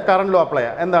കിർച്ചോഫിൻ്റെ കറണ്ട് ലോ അപ്ലൈ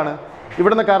ചെയ്യുക. എന്താണ്?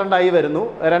 ഇവിടുന്ന് കറണ്ട് ഐ വരുന്നു,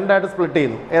 രണ്ടായിട്ട് സ്പ്ലിറ്റ്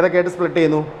ചെയ്യുന്നു. ഏതൊക്കെയായിട്ട് സ്പ്ലിറ്റ്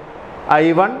ചെയ്യുന്നു?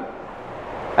 I1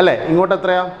 അല്ലേ, ഇങ്ങോട്ട്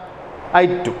എത്രയാ?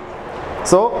 I2.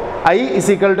 So I is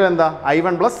equal to എന്താ?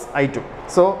 I1 plus I2.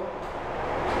 സോ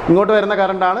ഇങ്ങോട്ട് വരുന്ന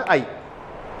കറണ്ടാണ് I.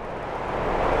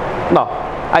 ഉണ്ടോ?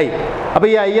 I. അപ്പോൾ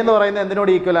ഈ I എന്ന് പറയുന്നത്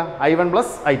എന്തിനോട് ഈക്വലാ? I1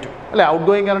 പ്ലസ് I2 അല്ലേ? Out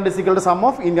going current is equal to some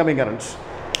of incoming current.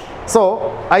 So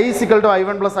I is equal to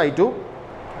I1 plus I2.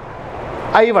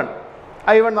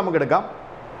 I1 നമുക്ക് എടുക്കാം.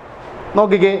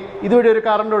 നോക്കിക്കേ, ഇതുവഴി ഒരു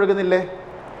കറണ്ട് ഒഴുകുന്നില്ലേ?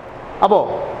 അപ്പോൾ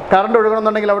കറണ്ട്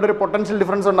ഒഴുകണമെന്നുണ്ടെങ്കിൽ അവിടെ ഒരു പൊട്ടൻഷ്യൽ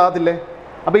ഡിഫറൻസ് ഉണ്ടാകത്തില്ലേ?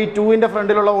 അപ്പോൾ ഈ 2ൻ്റെ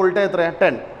ഫ്രണ്ടിലുള്ള വോൾട്ടേജ് എത്രയാണ്?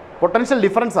 10. പൊട്ടൻഷ്യൽ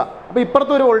ഡിഫറൻസാണ്. അപ്പോൾ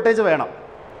ഇപ്പുറത്തെ ഒരു വോൾട്ടേജ് വേണം.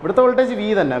 ഇവിടുത്തെ വോൾട്ടേജ് വി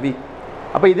തന്നെ, വി.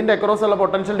 അപ്പോൾ ഇതിൻ്റെ അക്രോസ് ഉള്ള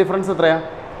പൊട്ടൻഷ്യൽ ഡിഫറൻസ് എത്രയാണ്?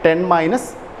 10 മൈനസ്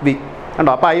വി.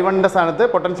 കണ്ടോ? അപ്പോൾ I1ൻ്റെ സ്ഥാനത്ത്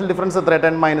പൊട്ടൻഷ്യൽ ഡിഫറൻസ് എത്രയാണ്?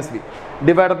 10 minus V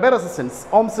divided by resistance.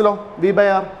 Ohm's law, V by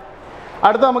R.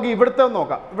 അടുത്ത നമുക്ക് ഇവിടുത്തെ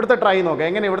നോക്കാം. ഇവിടുത്തെ ട്രൈ നോക്കാം.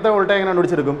 എങ്ങനെ ഇവിടുത്തെ വോൾട്ടേജ് എങ്ങനെ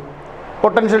കണ്ടുപിടിച്ചെടുക്കും?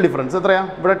 പൊട്ടൻഷ്യൽ ഡിഫറൻസ് എത്രയാണ്?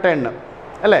 ഇവിടെ 10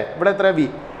 അല്ലേ? ഇവിടെ എത്ര? വി.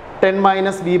 10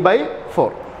 മൈനസ് വി ബൈ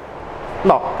 4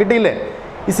 ഉണ്ടോ? കിട്ടിയില്ലേ?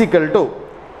 ഇസ് ഈക്വൽ ടു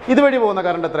ഇതുവഴി പോകുന്ന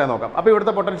കറണ്ട് എത്രയാണ് നോക്കാം. അപ്പോൾ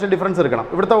ഇവിടുത്തെ പൊട്ടൻഷ്യൽ ഡിഫറൻസ് എടുക്കണം.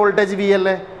 ഇവിടുത്തെ വോൾട്ടേജ് വി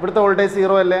അല്ലേ, ഇവിടുത്തെ വോൾട്ടേജ്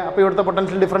 0 അല്ലേ? അപ്പോൾ ഇവിടുത്തെ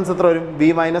പൊട്ടൻഷ്യൽ ഡിഫറൻസ് എത്ര വരും? വി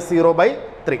മൈനസ്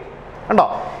 0/3 ഉണ്ടോ?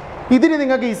 ഇതിന്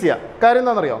നിങ്ങൾക്ക് ഈസിയാണ്. കാര്യം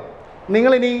എന്താണെന്നറിയോ?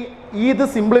 നിങ്ങളിനി ഇത്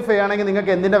സിംപ്ലിഫൈ ആണെങ്കിൽ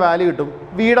നിങ്ങൾക്ക് എന്തിൻ്റെ വാല്യൂ കിട്ടും?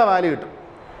 വിയുടെ വാല്യൂ കിട്ടും.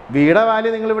 വിയുടെ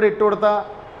വാല്യൂ നിങ്ങളിവിടെ ഇട്ട് കൊടുത്താൽ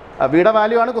വിയുടെ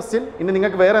വാല്യൂ ആണ് ക്വസ്റ്റ്യൻ. ഇനി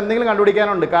നിങ്ങൾക്ക് വേറെ എന്തെങ്കിലും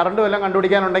കണ്ടുപിടിക്കാനുണ്ട്, കറണ്ടും എല്ലാം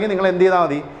കണ്ടുപിടിക്കാനുണ്ടെങ്കിൽ നിങ്ങൾ എന്ത് ചെയ്താൽ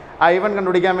മതി? I1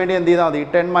 കണ്ടുപിടിക്കാൻ വേണ്ടി എന്ത് ചെയ്താൽ മതി?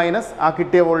 10 മൈനസ് ആ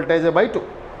കിട്ടിയ വോൾട്ടേജ് ബൈ 2.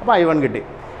 അപ്പോൾ I1 കിട്ടി.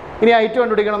 ഇനി I2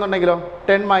 കണ്ടുപിടിക്കണം എന്നുണ്ടെങ്കിലോ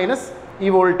 10 മൈനസ് ഈ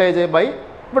വോൾട്ടേജ് ബൈ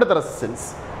ഇവിടുത്തെ റെസിസ്റ്റൻസ്.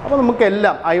 അപ്പോൾ നമുക്ക്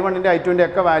എല്ലാം I1ൻ്റെ I2ൻ്റെ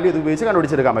ഒക്കെ വാല്യൂ ഇത് ഉപയോഗിച്ച്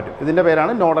കണ്ടുപിടിച്ചെടുക്കാൻ പറ്റും. ഇതിൻ്റെ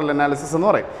പേരാണ് നോഡൽ അനാലിസിസ് എന്ന്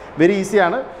പറയും. വെരി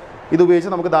ഈസിയാണ്. ഇത്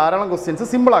ഉപയോഗിച്ച് നമുക്ക് ധാരാളം ക്വസ്റ്റ്യൻസ്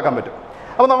സിമ്പിളാക്കാൻ പറ്റും.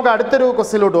 അപ്പോൾ നമുക്ക് അടുത്തൊരു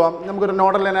ക്വസ്റ്റ്യനിലോട്ട് പോകാം. നമുക്കൊരു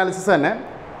നോഡൽ അനാലിസിസ് തന്നെ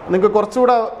നിങ്ങൾക്ക്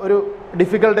കുറച്ചുകൂടെ ഒരു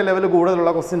ഡിഫിക്കൽട്ടി ലെവൽ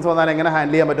കൂടുതലുള്ള ക്വസ്റ്റ്യൻസ് വന്നാൽ എങ്ങനെ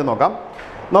ഹാൻഡിൽ ചെയ്യാൻ പറ്റും നോക്കാം.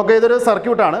 നോക്കാം, ഇതൊരു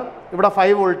സർക്യൂട്ടാണ്. ഇവിടെ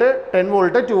 5 വോൾട്ട്, 10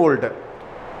 വോൾട്ട്, 2 വോൾട്ട്,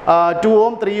 2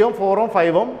 ഓം, 3 ഓം, 4 ഓം,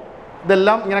 5 ഓം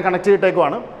ഇതെല്ലാം ഇങ്ങനെ കണക്ട്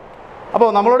ചെയ്തിട്ടേക്കുവാണ്. അപ്പോൾ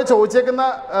നമ്മളോട് ചോദിച്ചേക്കുന്ന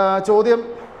ചോദ്യം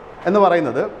എന്ന്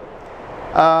പറയുന്നത്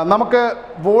നമുക്ക്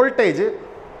വോൾട്ടേജ്,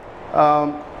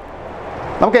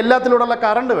 നമുക്ക് എല്ലാത്തിലൂടെയുള്ള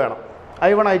കറണ്ട് വേണം.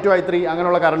 I1, I2, I3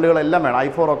 അങ്ങനെയുള്ള കറണ്ടുകളെല്ലാം വേണം,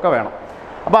 I4 ഒക്കെ വേണം.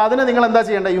 അപ്പോൾ അതിന് നിങ്ങൾ എന്താ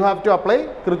ചെയ്യേണ്ടത്? You have to apply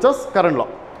Kirchhoff's current law.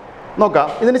 നോക്കാം,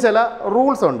 ഇതിന് ചില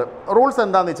റൂൾസ് ഉണ്ട്. റൂൾസ്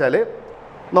എന്താണെന്ന് വെച്ചാൽ,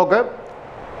 നോക്ക്,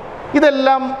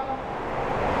 ഇതെല്ലാം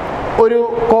ഒരു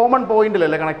കോമൺ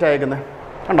പോയിന്റിലല്ലേ കണക്റ്റ് ആയേക്കുന്നത്.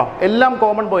 കണ്ടോ, എല്ലാം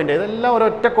കോമൺ പോയിന്റ്, ഇതെല്ലാം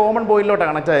ഒരൊറ്റ കോമൺ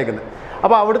പോയിന്റിലോട്ടാണ് കണക്റ്റ് ആയേക്കുന്നത്.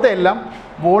 അപ്പോൾ അവിടുത്തെ എല്ലാം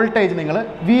വോൾട്ടേജ് നിങ്ങൾ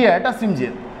V ആയിട്ട് അസ്യൂം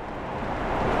ചെയ്യും.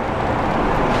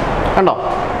 കണ്ടോ,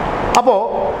 അപ്പോൾ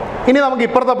ഇനി നമുക്ക്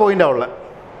ഇപ്പുറത്തെ പോയിന്റാണ് ഉള്ളത്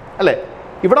അല്ലേ.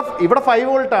 ഇവിടെ 5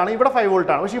 വോൾട്ടാണ്, ഇവിടെ 5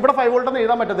 വോൾട്ടാണ്. പക്ഷേ ഇവിടെ 5 വോൾട്ട് എന്ന്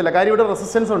എഴുതാൻ പറ്റത്തില്ല, കാര്യം ഇവിടെ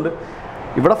റെസിസ്റ്റൻസ് ഉണ്ട്.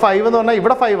 ഇവിടെ 5 എന്ന് പറഞ്ഞാൽ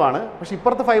ഇവിടെ 5 ആണ്, പക്ഷേ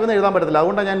ഇപ്പുറത്ത് 5 എന്ന് എഴുതാൻ പറ്റത്തില്ല.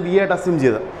 അതുകൊണ്ടാണ് ഞാൻ V ആയിട്ട് അസ്യൂം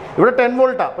ചെയ്തത്. ഇവിടെ 10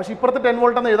 വോൾട്ടാണ്, പക്ഷേ ഇപ്പുറത്ത് 10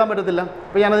 വോൾട്ട് എന്ന് എഴുതാൻ പറ്റത്തില്ല.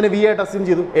 അപ്പോൾ ഞാനതിന് V ആയിട്ട് അസ്യൂം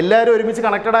ചെയ്തു. എല്ലാവരും ഒരുമിച്ച്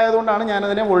കണക്റ്റഡ് ആയതുകൊണ്ടാണ്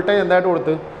ഞാനതിനെ വോൾട്ടേജ് എന്തായിട്ട്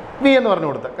കൊടുത്ത് V എന്ന് പറഞ്ഞു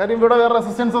കൊടുത്തത്. കാര്യം ഇവിടെ വേറെ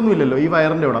റെസിസ്റ്റൻസ് ഒന്നും ഇല്ലല്ലോ ഈ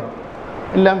വയറിൻ്റെ ഇവിടെ,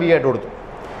 എല്ലാം V ആയിട്ട് കൊടുത്തു.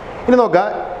 ഇനി നോക്കുക,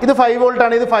 ഇത് 5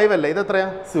 വോൾട്ടാണ്, ഇത് 5 അല്ലേ, ഇത്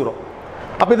എത്രയാണ്? 0.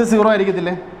 അപ്പോൾ ഇത് 0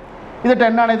 ആയിരിക്കത്തില്ലേ? ഇത്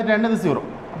 10 ആണ്, ഇത് 10, ഇത് 0.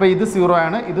 അപ്പോൾ ഇത് 0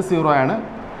 ആണ്, ഇത് 0 ആണ്.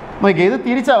 നോക്കിയേ, ഇത്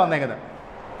തിരിച്ചാണ് വന്നേക്കുന്നത്.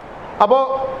 അപ്പോൾ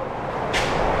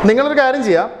നിങ്ങളൊരു കാര്യം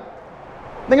ചെയ്യാം,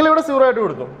 നിങ്ങളിവിടെ 0 ആയിട്ട്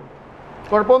കൊടുത്തു,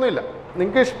 കുഴപ്പമൊന്നുമില്ല.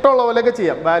 നിങ്ങൾക്ക് ഇഷ്ടമുള്ള പോലെയൊക്കെ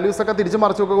ചെയ്യാം. വാല്യൂസൊക്കെ തിരിച്ച്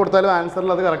മറിച്ചൊക്കെ കൊടുത്താലും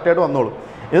ആൻസറിൽ അത് കറക്റ്റായിട്ട് വന്നോളൂ.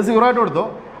 ഇത് 0 ആയിട്ട് കൊടുത്തു.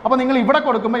 അപ്പോൾ നിങ്ങൾ ഇവിടെ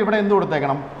കൊടുക്കുമ്പോൾ ഇവിടെ എന്ത്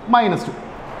കൊടുത്തേക്കണം? -2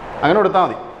 അങ്ങനെ കൊടുത്താൽ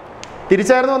മതി.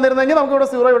 തിരിച്ചായിരുന്നു വന്നിരുന്നെങ്കിൽ നമുക്ക് ഇവിടെ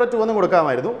 0, ഇവിടെ 2 ഒന്നും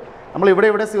കൊടുക്കാമായിരുന്നു. നമ്മൾ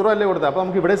ഇവിടെ 0 അല്ലേ കൊടുത്തത്. അപ്പോൾ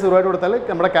നമുക്ക് ഇവിടെ 0 ആയിട്ട് കൊടുത്താൽ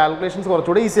നമ്മുടെ കാൽക്കുലേഷൻസ്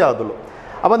കുറച്ചുകൂടി ഈസി ആകത്തുള്ളൂ.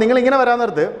 അപ്പോൾ നിങ്ങൾ ഇങ്ങനെ വരാൻ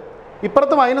നേരത്ത്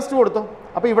ഇപ്പുറത്ത് -2 കൊടുത്തു.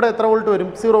 അപ്പോൾ ഇവിടെ എത്ര വോൾട്ട് വരും?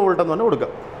 0 വോൾട്ട് എന്ന് പറഞ്ഞാൽ കൊടുക്കുക.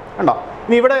 കണ്ടോ,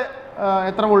 ഇനി ഇവിടെ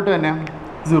എത്ര വോൾട്ട് തന്നെയാണ്?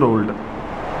 0 വോൾട്ട്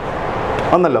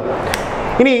വന്നല്ലോ.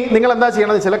 ഇനി നിങ്ങൾ എന്താ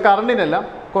ചെയ്യണമെന്ന് വെച്ചാൽ കറണ്ടിനെല്ലാം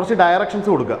കുറച്ച് ഡയറക്ഷൻസ്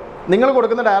കൊടുക്കുക. നിങ്ങൾ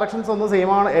കൊടുക്കുന്ന ഡയറക്ഷൻസ് ഒന്നും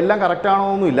സെയിം ആണ്, എല്ലാം കറക്റ്റ് ആണോ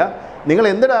ഒന്നുമില്ല. നിങ്ങൾ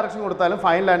എന്ത് ഡയറക്ഷൻ കൊടുത്താലും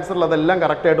ഫൈനൽ ആൻസറിൽ അതെല്ലാം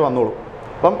കറക്റ്റായിട്ട് വന്നോളൂ.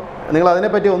 അപ്പം നിങ്ങൾ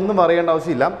അതിനെപ്പറ്റി ഒന്നും പറയേണ്ട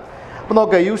ആവശ്യമില്ല. അപ്പോൾ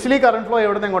നോക്കുക, യൂഷ്വലി കറണ്ട് ഫ്ലോ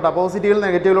എവിടെ നിന്ന് എങ്ങോട്ടാണ്? പോസിറ്റീവിൽ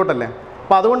നെഗറ്റീവിലോട്ടല്ലേ.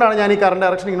 അപ്പോൾ അതുകൊണ്ടാണ് ഞാൻ ഈ കറണ്ട്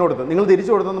ഡയറക്ഷൻ ഇങ്ങനെ കൊടുത്തത്. നിങ്ങൾ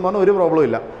തിരിച്ചു കൊടുത്തെന്ന് പറഞ്ഞാൽ ഒരു പ്രോബ്ലം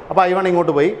ഇല്ല. അപ്പോൾ I1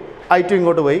 ഇങ്ങോട്ട് പോയി, I2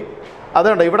 ഇങ്ങോട്ട് പോയി.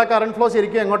 അതുകൊണ്ട് ഇവിടെ കറണ്ട് ഫ്ലോ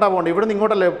ശരിക്കും എങ്ങോട്ടാണ് പോകേണ്ടത്? ഇവിടെ നിന്ന്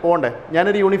ഇങ്ങോട്ടല്ലേ പോകണ്ടേ?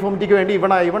 ഞാനൊരു യൂണിഫോമിറ്റിക്ക് വേണ്ടി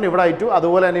ഇവിടെ I1, ഇവിടെ I2,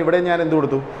 അതുപോലെ തന്നെ ഇവിടെ ഞാൻ എന്ത്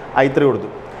കൊടുത്തു? I3 കൊടുത്തു.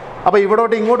 അപ്പോൾ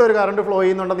ഇവിടോട്ട് ഇങ്ങോട്ട് ഒരു കറണ്ട് ഫ്ലോ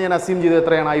ചെയ്യുന്നുണ്ടെന്ന് ഞാൻ അസ്യൂം ചെയ്ത്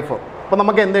എത്രയാണ്? I4. അപ്പോൾ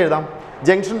നമുക്ക് എന്ത് എഴുതാം?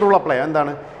 Junction rule apply.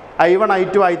 എന്താണ്? I1,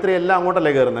 I2, I3 എല്ലാം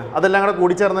അങ്ങോട്ടല്ലേ കയറുന്നത്, അതെല്ലാം കൂടെ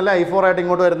കൂടിച്ചേർന്നല്ലേ I4 ആയിട്ട്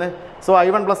ഇങ്ങോട്ട് വരുന്നത്. So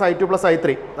I1 + I2 +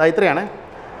 I3, I3 ആണ്.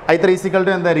 I3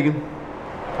 = എന്തായിരിക്കും?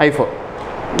 I4.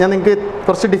 ഞാൻ നിങ്ങൾക്ക്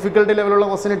കുറച്ച് ഡിഫിക്കൽട്ടി ലെവലുള്ള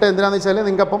ക്വസ്റ്റ്യൻ ഇട്ട് എന്തിനാണെന്ന് വെച്ചാൽ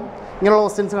നിങ്ങൾക്ക് അപ്പം ഇങ്ങനെയുള്ള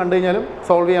ക്വസ്റ്റ്യൻസ് കണ്ടു കഴിഞ്ഞാലും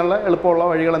സോൾവ് ചെയ്യാനുള്ള എളുപ്പമുള്ള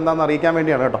വഴികൾ എന്താണെന്ന് അറിയിക്കാൻ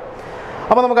വേണ്ടിയാണ് കേട്ടോ.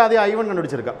 അപ്പോൾ നമുക്ക് ആദ്യം I1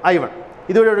 കണ്ടുപിടിച്ചെടുക്കാം. I1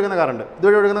 ഇതുവഴി ഒഴുകുന്ന കറണ്ട്.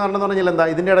 ഇതുവഴി ഒഴുകുന്ന കറണ്ട് എന്ന് പറഞ്ഞാൽ എന്താ?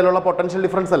 ഇതിൻ്റെ ഇടയിലുള്ള പൊട്ടൻഷ്യൽ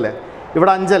ഡിഫറൻസ് അല്ലേ.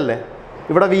 ഇവിടെ 5 അല്ലേ,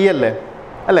 ഇവിടെ V അല്ലേ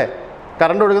അല്ലേ.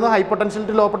 കറണ്ട് ഒഴുകുന്നത് high potential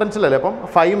to law potential അല്ലേ. അപ്പം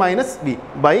 5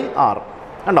 - V/R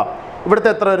കണ്ടോ. ഇവിടുത്തെ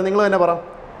എത്ര വരും? നിങ്ങൾ തന്നെ പറ.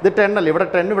 ഇത് 10 അല്ലേ, ഇവിടെ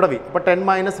 10, ഇവിടെ V. അപ്പോൾ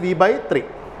 10 - V/3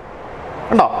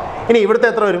 കണ്ടോ. ഇനി ഇവിടുത്തെ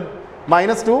എത്ര വരും?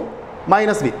 -2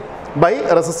 - V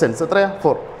റെസിസ്റ്റൻസ് എത്രയാണ്?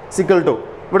 4 =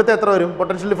 ഇവിടുത്തെ എത്ര വരും?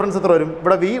 പൊട്ടൻഷ്യൽ ഡിഫറൻസ് എത്ര വരും?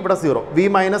 ഇവിടെ V, ഇവിടെ 0. V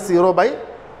 -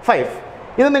 0/5.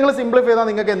 ഇത് നിങ്ങൾ സിംപ്ലിഫൈ ചെയ്താൽ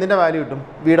നിങ്ങൾക്ക് എന്തിൻ്റെ വാല്യൂ കിട്ടും?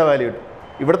 Vയുടെ വാല്യൂ കിട്ടും.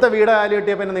 ഇവിടുത്തെ Vയുടെ വാല്യൂ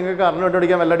കിട്ടിയാൽ പിന്നെ നിങ്ങൾക്ക് കറണ്ട്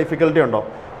കണ്ടുപിടിക്കാൻ വല്ല ഡിഫിക്കൽട്ടി ഉണ്ടോ?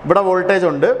 ഇവിടെ വോൾട്ടേജ്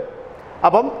ഉണ്ട്,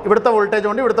 അപ്പം ഇവിടുത്തെ വോൾട്ടേജ്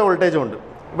ഉണ്ട്, ഇവിടുത്തെ വോൾട്ടേജ് ഉണ്ട്.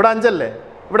 ഇവിടെ 5 അല്ലേ,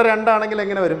 ഇവിടെ 2 ആണെങ്കിൽ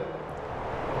എങ്ങനെ വരും?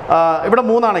 ഇവിടെ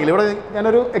 3 ആണെങ്കിൽ, ഇവിടെ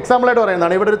ഞാനൊരു എക്സാമ്പിളായിട്ട്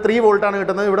പറയുന്നതാണ്. ഇവിടെ ഒരു 3 വോൾട്ടാണ്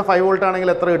കിട്ടുന്നത്, ഇവിടെ 5 വോൾട്ട് ആണെങ്കിൽ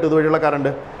എത്ര കിട്ടും ഇതുവഴിയുള്ള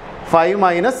കറണ്ട്?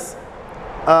 5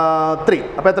 - 3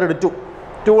 അപ്പോൾ എത്ര കിട്ടും?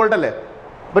 2 വോൾട്ട് അല്ലേ.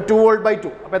 അപ്പോൾ 2 വോൾട്ട്/2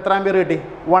 അപ്പോൾ എത്ര ആംപിയർ കിട്ടി?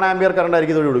 1 ആംപിയർ കറണ്ട്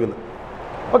ആയിരിക്കും ഇതുവഴി കൊടുക്കുന്നത്.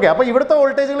 ഓക്കെ, അപ്പോൾ ഇവിടുത്തെ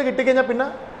വോൾട്ടേജുകൾ കിട്ടിക്കഴിഞ്ഞാൽ പിന്നെ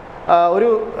ഒരു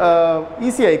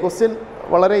ഈസിയായി ക്വസ്റ്റ്യൻ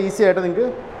വളരെ ഈസി ആയിട്ട്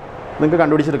നിങ്ങൾക്ക്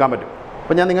കണ്ടുപിടിച്ചെടുക്കാൻ പറ്റും.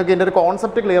 അപ്പോൾ ഞാൻ നിങ്ങൾക്ക് ഇതിൻ്റെ ഒരു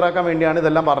കോൺസെപ്റ്റ് ക്ലിയർ ആക്കാൻ വേണ്ടിയാണ്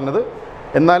ഇതെല്ലാം പറഞ്ഞത്.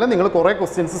 എന്നാലും നിങ്ങൾ കുറേ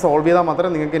ക്വസ്റ്റ്യൻസ് സോൾവ് ചെയ്താൽ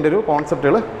മാത്രമേ നിങ്ങൾക്ക് ഇതിൻ്റെ ഒരു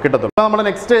കോൺസെപ്റ്റുകൾ കിട്ടത്തുള്ളൂ. അപ്പോൾ നമ്മുടെ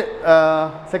നെക്സ്റ്റ്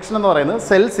സെക്ഷൻ എന്ന് പറയുന്നത്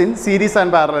സെൽസ് ഇൻ സീരീസ്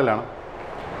ആൻഡ് പാരലലാണ്.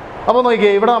 അപ്പോൾ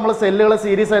നോക്കിയേ, ഇവിടെ നമ്മൾ സെല്ലുകളെ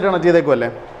സീരീസ് ആയിട്ട് കണക്ട് ചെയ്തേക്കുമല്ലേ.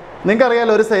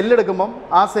 നിങ്ങൾക്കറിയാമല്ലോ, ഒരു സെല്ല് എടുക്കുമ്പം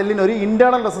ആ സെല്ലിന് ഒരു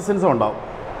ഇൻറ്റേർണൽ റെസിസ്റ്റൻസും ഉണ്ടാവും.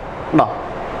 ഉണ്ടോ?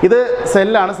 ഇത്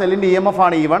സെല്ലാണ്, സെല്ലിൻ്റെ EMF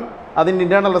ആണ് E1, അതിൻ്റെ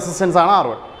ഇൻറ്റേർണൽ റെസിസ്റ്റൻസ് ആണ്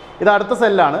R1. ഇത് അടുത്ത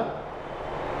സെല്ലാണ്,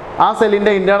 ആ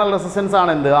സെല്ലിൻ്റെ ഇൻറ്റേർണൽ റെസിസ്റ്റൻസ്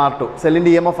ആണ് എന്ത്? R2.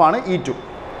 സെല്ലിൻ്റെ EMF ആണ് E2.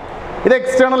 ഇത്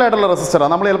എക്സ്റ്റേണൽ ആയിട്ടുള്ള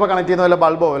റെസിസ്റ്ററാണ്, നമ്മൾ ചിലപ്പോൾ കണക്ട് ചെയ്യുന്ന വല്ല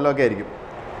ബൾബോ വല്ലതും ഒക്കെ ആയിരിക്കും.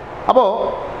 അപ്പോൾ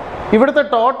ഇവിടുത്തെ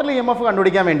ടോട്ടൽ EMF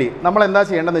കണ്ടുപിടിക്കാൻ വേണ്ടി നമ്മൾ എന്താ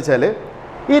ചെയ്യേണ്ടതെന്ന് വെച്ചാൽ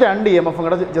ഈ 2 EMF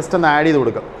കൂടെ ജസ്റ്റ് ഒന്ന് ആഡ് ചെയ്ത്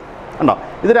കൊടുക്കുക. ഉണ്ടോ?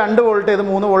 ഇത് 2 വോൾട്ട്, ഇത്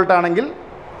 3 വോൾട്ട് ആണെങ്കിൽ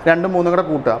 2ഉം 3ഉം കൂടെ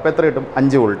കൂട്ടുക. അപ്പോൾ എത്ര കിട്ടും?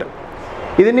 5 വോൾട്ട്.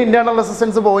 ഇതിൻ്റെ ഇൻറ്റേർണൽ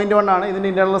റെസിസ്റ്റൻസ് 0.1 ആണ്, ഇതിൻ്റെ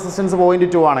ഇൻറ്റേർണൽ റെസിസ്റ്റൻസ്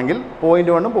 0.2 ആണെങ്കിൽ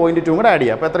 0.1ഉം 0.2ഉം കൂടെ ആഡ്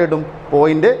ചെയ്യുക. അപ്പോൾ എത്ര കിട്ടും?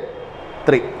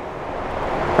 0.3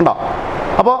 ഉണ്ടോ?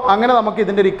 അപ്പോൾ അങ്ങനെ നമുക്ക്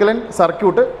ഇതിൻ്റെ ഒരു ഇക്വലൻറ്റ്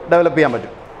സർക്യൂട്ട് ഡെവലപ്പ് ചെയ്യാൻ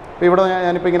പറ്റും. അപ്പോൾ ഇവിടെ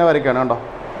ഞാനിപ്പോൾ ഇങ്ങനെ വരയ്ക്കുകയാണ് കണ്ടോ.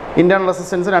 ഇൻറ്റേർണൽ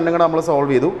റെസിസ്റ്റൻസ് രണ്ടും കൂടെ നമ്മൾ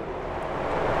സോൾവ് ചെയ്തു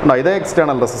ഉണ്ടോ. ഇത്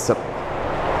എക്സ്റ്റേണൽ റെസിസ്റ്റർ.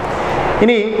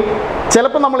 ഇനി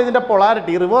ചിലപ്പോൾ നമ്മൾ ഇതിൻ്റെ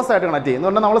പൊളാരിറ്റി റിവേഴ്സ് ആയിട്ട് കണക്ട് ചെയ്യും. എന്ന്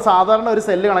പറഞ്ഞാൽ നമ്മൾ സാധാരണ ഒരു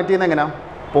സെല്ല് കണക്ട് ചെയ്യുന്നത് എങ്ങനെയാണ്?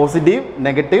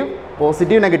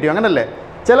 പോസിറ്റീവ് നെഗറ്റീവ് അങ്ങനല്ലേ.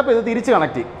 ചിലപ്പോൾ ഇത് തിരിച്ച്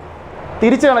കണക്ട് ചെയ്യും.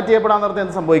 തിരിച്ച് കണക്ട് ചെയ്യപ്പെടാൻ നേരത്തെ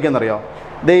എന്ത് സംഭവിക്കുമെന്നറിയോ?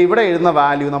 ദേ ഇവിടെ എഴുതുന്ന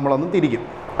വാല്യൂ നമ്മളൊന്ന് തിരിക്കും.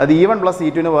 അത് E1 +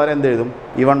 E2 പകരം എന്ത് എഴുതും?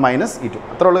 E1 - E2.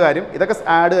 അത്ര ഉള്ള കാര്യം. ഇതൊക്കെ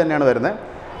ആഡ് തന്നെയാണ് വരുന്നത്.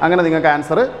 അങ്ങനെ നിങ്ങൾക്ക്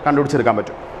ആൻസർ കണ്ടുപിടിച്ചെടുക്കാൻ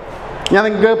പറ്റും. ഞാൻ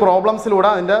നിങ്ങൾക്ക് പ്രോബ്ലംസിലൂടെ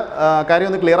അതിൻ്റെ കാര്യം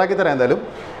ഒന്ന് ക്ലിയർ ആക്കി തരാം. എന്തായാലും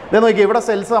ഇത് നോക്കി, ഇവിടെ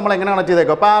സെൽസ് നമ്മൾ എങ്ങനെ കണക്ട്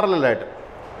ചെയ്തേക്കോ? പാരലായിട്ട്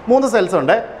 3 സെൽസ്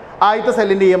ഉണ്ട്. ആദ്യത്തെ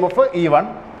സെല്ലിൻ്റെ EMF E1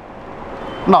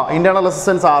 ഉണ്ടോ, internal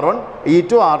resistance R1,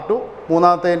 E2 R2,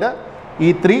 മൂന്നാമത്തേൻ്റെ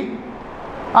E3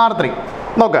 R3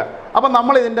 നോക്കുക. അപ്പം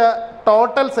നമ്മൾ ഇതിൻ്റെ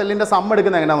ടോട്ടൽ സെല്ലിൻ്റെ സം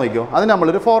എടുക്കുന്നത് എങ്ങനെയാണെന്ന് നോക്കിയോ? അതിന്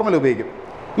നമ്മളൊരു ഫോർമുല ഉപയോഗിക്കും.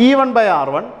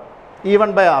 E1/R1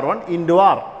 into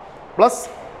R plus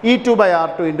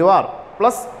E2/R2 into R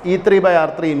plus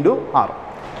E3/R3 into R.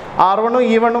 R1ഉം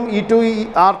E1ഉം E2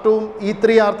 R2ഉം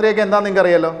E3 R3 ഒക്കെ എന്താണെന്ന് നിങ്ങൾക്ക്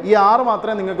അറിയാമല്ലോ. ഈ R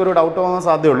മാത്രമേ നിങ്ങൾക്കൊരു ഡൗട്ട് തോന്നാൻ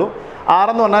സാധ്യതയുള്ളൂ. R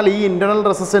എന്ന് പറഞ്ഞാൽ ഈ ഇൻറ്റേർണൽ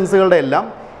റെസിസ്റ്റൻസുകളുടെ എല്ലാം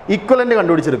ഇക്വലൻ്റ്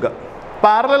കണ്ടുപിടിച്ചെടുക്കുക.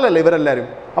 പാരലൽ അല്ലേ ഇവരെല്ലാവരും.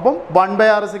 അപ്പം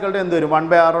 1/R എന്ത് വരും?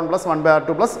 1/R1 + 1/R2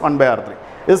 + 1/R3.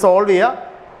 ഇത് സോൾവ് ചെയ്യുക.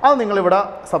 അത് നിങ്ങളിവിടെ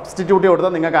സബ്സ്റ്റിറ്റ്യൂട്ട്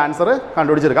കൊടുത്താൽ നിങ്ങൾക്ക് ആൻസർ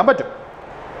കണ്ടുപിടിച്ചെടുക്കാൻ പറ്റും.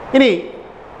 ഇനി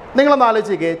നിങ്ങളൊന്ന്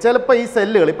ആലോചിക്കുക, ചിലപ്പോൾ ഈ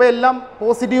സെല്ലുകൾ ഇപ്പോൾ എല്ലാം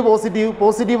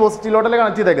പോസിറ്റീവിലോട്ടല്ലേ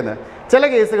കണക്ട് ചെയ്തേക്കുന്നത്. ചില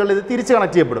കേസുകളിൽ ഇത് തിരിച്ച്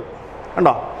കണക്ട് ചെയ്യപ്പെടും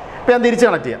ഉണ്ടോ. ഇപ്പോൾ ഞാൻ തിരിച്ച്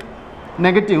കണക്ട് ചെയ്യാം,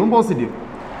 നെഗറ്റീവും പോസിറ്റീവും.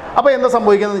 അപ്പോൾ എന്താ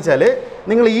സംഭവിക്കുന്നതെന്ന് വെച്ചാൽ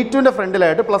നിങ്ങൾ E2ൻ്റെ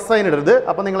ഫ്രണ്ടിലായിട്ട് പ്ലസ് സൈൻ ഇടരുത്.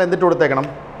 അപ്പോൾ നിങ്ങൾ എന്തിട്ട് കൊടുത്തേക്കണം?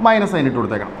 മൈനസ് സൈൻ ഇട്ട്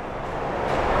കൊടുത്തേക്കണം.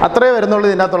 അത്രേ വരുന്നുള്ളൂ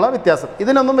ഇതിനകത്തുള്ള വ്യത്യാസം.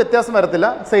 ഇതിനൊന്നും വ്യത്യാസം വരത്തില്ല,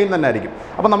 സെയിം തന്നെ ആയിരിക്കും.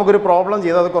 അപ്പോൾ നമുക്കൊരു പ്രോബ്ലം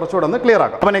ചെയ്ത് അത് കുറച്ചുകൂടെ ഒന്ന് ക്ലിയർ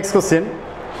ആക്കാം. അപ്പോൾ നെക്സ്റ്റ് ക്വസ്റ്റ്യൻ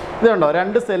ഇതുണ്ടോ,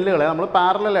 2 സെല്ലുകളെ നമ്മൾ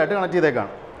പാരലായിട്ട് കണക്ട്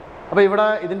ചെയ്തേക്കാണ്. അപ്പോൾ ഇവിടെ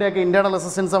ഇതിൻ്റെയൊക്കെ ഇൻറ്റേർണൽ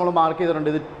റെസിസ്റ്റൻസ് നമ്മൾ മാർക്ക് ചെയ്തിട്ടുണ്ട്.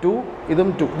 ഇത് 2, ഇതും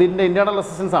 2. ഇതിൻ്റെ ഇൻറ്റേർണൽ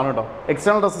റെസിസ്റ്റൻസ് ആണ് കേട്ടോ.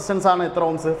 എക്സ്റ്റേണൽ റെസിസ്റ്റൻസ് ആണ് എത്ര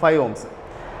ഓംസ്? 5 ഓംസ്.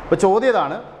 അപ്പോൾ ചോദ്യം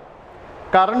ഇതാണ്,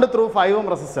 കറണ്ട് ത്രൂ 5 ഓം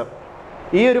റെസിസ്റ്റർ,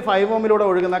 ഈ ഒരു 5 ഓമിലൂടെ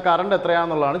ഒഴുകുന്ന കറണ്ട്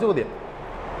എത്രയാണെന്നുള്ളതാണ് ചോദ്യം.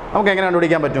 നമുക്ക് എങ്ങനെ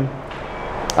കണ്ടുപിടിക്കാൻ പറ്റും?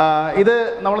 ഇത്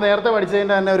നമ്മൾ നേരത്തെ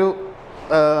പഠിച്ചതിൻ്റെ തന്നെ ഒരു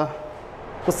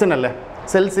ക്വസ്റ്റ്യൻ അല്ലേ,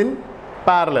 സെൽസ് ഇൻ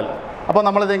പാരലൽ. അപ്പോൾ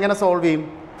നമ്മളിത് എങ്ങനെ സോൾവ് ചെയ്യും?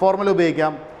 ഫോർമുല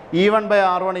ഉപയോഗിക്കാം.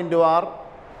 E1/R1 ഇൻറ്റു R,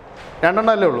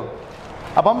 രണ്ടെണ്ണമല്ലേ ഉള്ളൂ.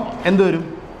 അപ്പം എന്ത് വരും?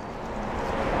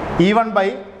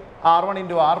 E1/R1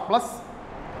 into R plus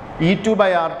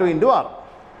E2/R2 into R.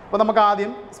 അപ്പോൾ നമുക്ക്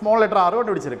ആദ്യം small letter R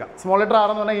കണ്ടുപിടിച്ചെടുക്കാം. Small letter R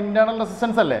എന്ന് പറഞ്ഞാൽ ഇൻറ്റേർണൽ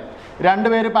റെസിസ്റ്റൻസ് അല്ലേ,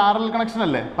 രണ്ടുപേര് പാരലൽ കണക്ഷൻ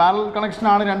അല്ലേ. പാരലൽ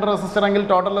കണക്ഷനാണ് 2 റെസിസ്റ്റർ എങ്കിൽ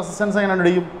ടോട്ടൽ റെസിസ്റ്റൻസ് എങ്ങനെ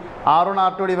കണ്ടുപിടിക്കും? R1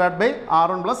 R2 /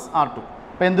 R1 + R2.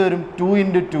 അപ്പോൾ എന്ത് വരും? 2 ×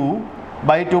 2/2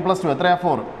 + 2 എത്രയാണ്?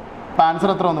 4. അപ്പോൾ ആൻസർ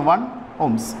എത്ര വന്നു? 1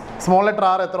 ഓംസ്. സ്മോൾ ലെറ്റർ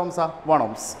R എത്ര ഓംസാ? 1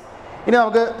 ഓംസ്. ഇനി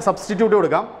നമുക്ക് സബ്സ്റ്റിറ്റ്യൂട്ട്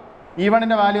കൊടുക്കാം.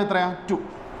 E1ൻ്റെ വാല്യൂ എത്രയാണ്? 2.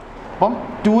 അപ്പം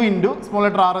 2 × സ്മോൾ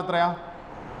ലെറ്റർ R എത്രയാണ്?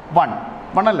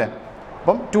 1 അല്ലേ.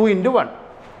 അപ്പം 2 × 1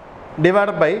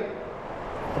 ഡിവൈഡഡ് ബൈ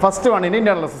ഫസ്റ്റ് വണ്ണിൻ്റെ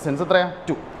ഇൻറ്റേർണൽ റെസിസ്റ്റൻസ് എത്രയാണ്?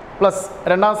 2 പ്ലസ്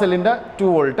രണ്ടാം സെല്ലിൻ്റെ 2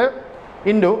 വോൾട്ട്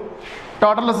ഇൻറ്റു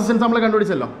ടോട്ടൽ റെസിസ്റ്റൻസ് നമ്മൾ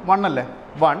കണ്ടുപിടിച്ചല്ലോ 1 അല്ലേ.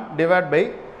 1 ഡിവൈഡ് ബൈ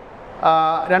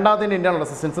രണ്ടാമത്തിൻ്റെ ഇൻറ്റേർണൽ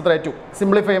റെസിസ്റ്റൻസ് എത്രയാണ്? 2.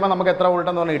 സിംപ്ലിഫൈ ചെയ്യുമ്പോൾ നമുക്ക് എത്ര വോൾട്ട്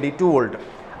എന്ന് പറഞ്ഞാൽ കിട്ടി? 2 വോൾട്ട്.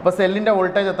 അപ്പോൾ സെല്ലിൻ്റെ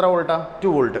വോൾട്ടേജ് എത്ര വോൾട്ടാണ്? 2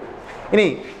 വോൾട്ട്. ഇനി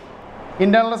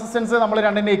ഇൻറ്റേർണൽ റെസിസ്റ്റൻസ് നമ്മൾ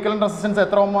രണ്ടിൻ്റെ ഈക്വലൻ്റ് റെസിസ്റ്റൻസ്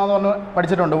എത്ര ഓമാന്ന് പറഞ്ഞ്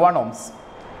പഠിച്ചിട്ടുണ്ട്? 1 ഓംസ്.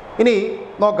 ഇനി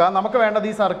നോക്കാം, നമുക്ക് വേണ്ടത്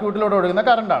ഈ സർക്യൂട്ടിലൂടെ ഒഴുകുന്ന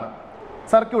കറണ്ടാണ്.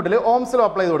 സർക്യൂട്ടിൽ ഓംസിലും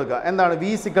അപ്ലൈ ചെയ്ത് കൊടുക്കുക. എന്താണ്? V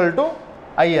 =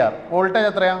 IR. വോൾട്ടേജ്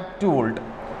എത്രയാണ്? 2 വോൾട്ട്.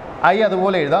 I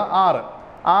അതുപോലെ എഴുതാം. R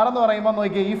എന്ന് പറയുമ്പോൾ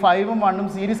നോക്കിയാൽ ഈ 5ഉം 1ഉം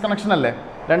സീരീസ് കണക്ഷൻ അല്ലേ.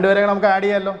 രണ്ടുപേരെ നമുക്ക് ആഡ്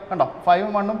ചെയ്യാമല്ലോ. കണ്ടോ,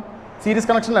 5ഉം 1ഉം സീരീസ്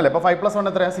കണക്ഷൻ അല്ലേ. അപ്പോൾ 5 + 1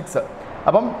 എത്രയാണ്? 6.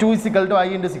 അപ്പം 2 = I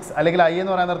 × 6, അല്ലെങ്കിൽ I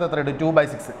എന്ന് പറയുന്ന നേരത്തെ എത്രയുണ്ട്?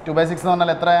 2/6. 2/6 എന്ന്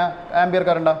പറഞ്ഞാൽ എത്ര ampere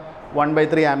കറണ്ടാണ്?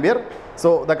 1/3 ampere. So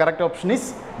the correct option is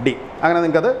D. അങ്ങനെ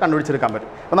നിങ്ങൾക്കത് കണ്ടുപിടിച്ചെടുക്കാൻ പറ്റും.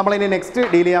 അപ്പോൾ നമ്മളിനി നെക്സ്റ്റ്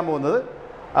ഡീൽ ചെയ്യാൻ പോകുന്നത്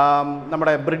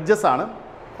നമ്മുടെ ബ്രിഡ്ജസ് ആണ്.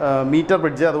 മീറ്റർ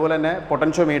ബ്രിഡ്ജ്, അതുപോലെ തന്നെ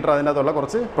പൊട്ടൻഷ്യോമീറ്റർ, അതിനകത്തുള്ള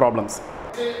കുറച്ച് പ്രോബ്ലംസ്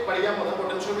പഠിക്കാൻ പോകുന്നത്.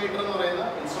 പൊട്ടൻഷ്യോമീറ്റർ എന്ന് പറയുന്ന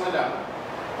ഇൻസ്ട്രുമെൻ്റ് ആണ്.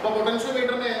 അപ്പോൾ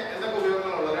പൊട്ടൻഷ്യോമീറ്ററിന് എന്തൊക്കെ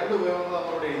ഉപയോഗങ്ങളുള്ള 2 ഉപയോഗങ്ങൾ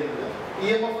നമ്മളോട് എഴുതിയിട്ടുണ്ട്.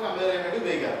 EMF കമ്പയർ ചെയ്യാൻ വേണ്ടി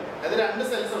ഉപയോഗിക്കാം. അതായത് 2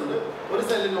 സെൽസ് ഉണ്ട്, ഒരു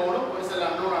സെല്ല് നോണും ഒരു സെല്ല്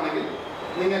അൺനോൺ ആണെങ്കിൽ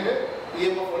നിങ്ങൾക്ക്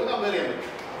EMFകൾ കമ്പയർ ചെയ്യാൻ പറ്റും.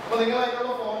 അപ്പോൾ നിങ്ങൾ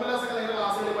അതിനുള്ള ഫോർമുലാസ് ഒക്കെ നിങ്ങളുടെ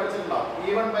ക്ലാസ്സിൽ പഠിച്ചിട്ടുണ്ടാവും.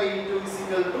 E1/E2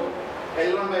 =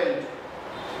 L1/L2.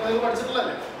 നിങ്ങൾ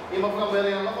പഠിച്ചിട്ടില്ലല്ലേ EMF കമ്പയർ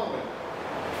ചെയ്യാനുള്ള ഫോർമുല?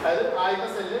 അതായത് ആദ്യത്തെ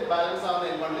സെല്ല് ബാലൻസ് ആവുന്ന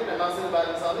L1, രണ്ടാം സെല്ല്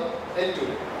ബാലൻസ് ആവുന്ന L2.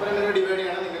 അപ്പോൾ അങ്ങനെ ഡിവൈഡ്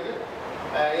ചെയ്യണം. നിങ്ങൾക്ക്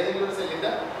ഏതെങ്കിലും ഒരു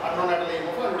സെല്ലിൻ്റെ അൺനോൺ ആയിട്ടുള്ള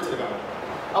EMF കണ്ടുപിടിച്ചെടുക്കാൻ പറ്റും.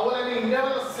 അതുപോലെ തന്നെ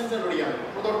ഇൻറ്റേർണൽ റെസിസ്റ്റൻസ് കണ്ടുപിടിക്കാൻ പറ്റും.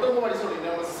 അപ്പോൾ തൊട്ടുമുമ്പ് പഠിച്ചോളൂ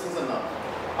ഇൻറ്റേർണൽ റെസിസ്റ്റൻസ് എന്താണ്.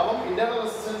 അപ്പം ഇൻറ്റേർണൽ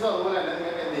റെസിസ്റ്റൻസ് അതുപോലെ തന്നെ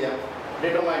നിങ്ങൾക്ക് എന്ത് ചെയ്യാം?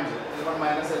 ഡിറ്റർമൈൻ ചെയ്യും. L1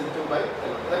 - L2/L1.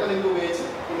 ഇതൊക്കെ നിങ്ങൾക്ക് ഉപയോഗിച്ച്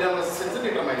ഇൻറ്റേർണൽ റെസിസ്റ്റൻസ്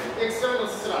ഡിറ്റർമൈൻ ചെയ്യും. എക്സ്റ്റേണൽ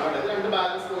റെസിസ്റ്റർ ആണ്. ഇത് 2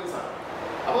 ബാലൻസ് പോയിന്റ്സ് ആണ്.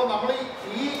 അപ്പോൾ നമ്മൾ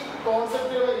ഈ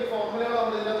കോൺസെപ്റ്റുകൾ, ഈ ഫോർമുലകൾ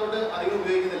നമ്മൾ ഇതിനകത്തോട്ട് അധികം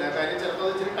ഉപയോഗിക്കുന്നില്ല. കാര്യം ചിലപ്പോൾ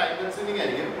അത് ഇച്ചിരി ടൈം കൺസ്യൂമിംഗ്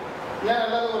ആയിരിക്കും. ഞാൻ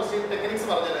അല്ലാതെ കുറച്ച് ടെക്നിക്സ്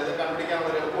പറഞ്ഞുതരാം. ഇത്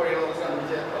കണ്ടുപിടിക്കാനുള്ള എളുപ്പ വഴികളെ കുറിച്ച്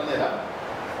പറഞ്ഞുതരാം.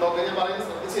 നോക്കാം, ഞാൻ പറയുന്നത്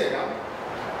ശ്രദ്ധിച്ച് കേൾക്കാം.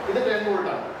 ഇത് 10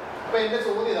 വോൾട്ടാണ്. അപ്പോൾ എൻ്റെ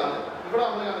ചോദ്യം ഇതാണ്, ഇവിടെ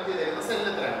നമ്മൾ കണക്ട് ചെയ്തേക്കുന്ന സെല്ല്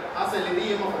എത്രയാണ്, ആ സെല്ലിൻ്റെ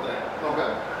EMF എത്രയാണ് നോക്കാം.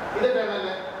 ഇത് 10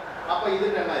 അല്ലേ, അപ്പോൾ ഇത്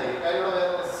 10 ആയിരിക്കും, കാര്യം ഇവിടെ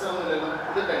വേറെ റെസിസ്റ്റർ ഒന്നുമില്ലല്ലോ.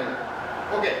 ഇത് 10.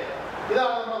 ഓക്കെ,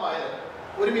 ഇതാണ് നമ്മുടെ വയർ,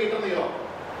 1 മീറ്റർ നീളം.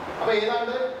 അപ്പോൾ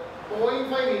ഏതാണ്ട്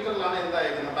 0.5 മീറ്ററിലാണ്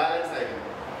എന്തായിരിക്കുന്നത്, ബാലൻസ്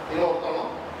ആയിരിക്കുന്നത്. നിങ്ങൾ ഓർത്തോളം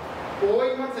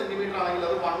 0.1 സെൻറ്റിമീറ്റർ ആണെങ്കിൽ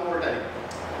അത് 1 വോൾട്ട് ആയിരിക്കും.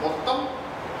 മൊത്തം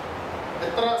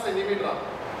എത്ര സെൻറ്റിമീറ്ററാണ്,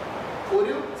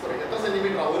 എത്ര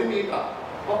സെൻറ്റിമീറ്ററാണ്, 1 മീറ്ററാണ്.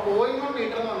 അപ്പോൾ 0.1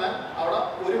 മീറ്റർ എന്ന് പറഞ്ഞാൽ അവിടെ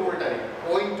 1 വോൾട്ട് ആയിരിക്കും,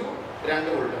 0.2 2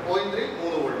 വോൾട്ട്, 0.3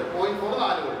 3 വോൾട്ട്, 0.4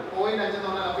 4 വോൾട്ട്, 0.5 എന്ന്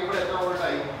പറഞ്ഞാൽ അപ്പോൾ ഇവിടെ എത്ര വോൾട്ട്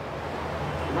ആയി,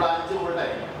 ഇവിടെ 5 വോൾട്ട്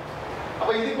ആയിരിക്കും.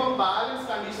 അപ്പോൾ ഇതിപ്പം ബാലൻസ്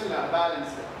കണ്ടീഷനിലാണ്,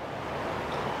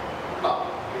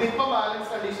 ഇതിപ്പം ബാലൻസ്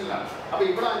കണ്ടീഷനിലാണ്. അപ്പോൾ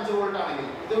ഇവിടെ 5 വോൾട്ട് ആണെങ്കിൽ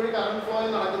ഇതുവഴി കറണ്ട് ഫ്ലോ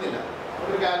നടക്കുന്നില്ല.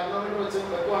 ഒരു കാൽക്കുലേറ്റർ വെച്ച്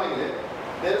വെക്കുവാണെങ്കിൽ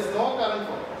there is no current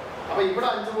flow. അപ്പോൾ ഇവിടെ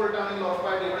 5 വോൾട്ട് ആണെങ്കിൽ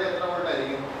ഉറപ്പായിട്ട് ഇവിടെ എത്ര വോൾട്ട്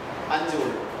ആയിരിക്കും, 5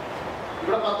 വോൾട്ട്.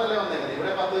 ഇവിടെ 10 അല്ലേ വന്നേക്കുന്നത്,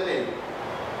 ഇവിടെ 10 തന്നെ ആയിരിക്കും.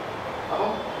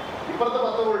 അപ്പം ഇപ്പുറത്ത്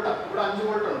 10 വോൾട്ടാണ്, ഇവിടെ 5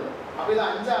 വോൾട്ട് ഉണ്ട്. അപ്പോൾ ഇത്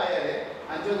 5 ആയാലേ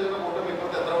 5 വെച്ചിട്ട് കൂട്ടുമ്പോൾ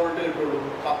ഇപ്പുറത്ത് എത്ര വോൾട്ട് കിട്ടുള്ളൂ,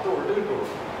 10 വോൾട്ട് കിട്ടുള്ളൂ.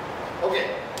 ഓക്കെ,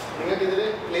 നിങ്ങൾക്ക് ഇതിൽ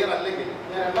ക്ലിയർ അല്ലെങ്കിൽ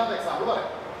ഞാൻ രണ്ടാമത്തെ എക്സാമ്പിൾ പറയാം,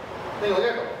 നിങ്ങൾ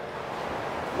കേട്ടോ.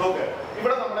 നോക്ക്,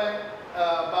 ഇവിടെ നമ്മുടെ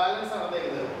ബാലൻസ്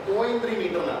നടന്നേക്കുന്നത് 0.3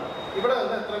 മീറ്ററിലാണ്. ഇവിടെ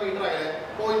നിന്ന് എത്ര മീറ്റർ ആയാലേ,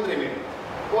 0.3 മീറ്റർ.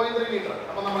 0.3 മീറ്റർ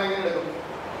അപ്പോൾ നമ്മൾ എങ്ങനെ എടുക്കും,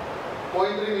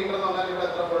 0.3 മീറ്റർ എന്ന് പറഞ്ഞാൽ ഇവിടെ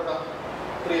എത്ര വോൾട്ടാണ്,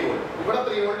 3 വോൾട്ട്. ഇവിടെ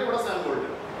 3 വോൾട്ട്, ഇവിടെ 7 വോൾട്ട്.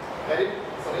 കാര്യം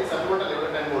 7 വോൾട്ട് അല്ലേ,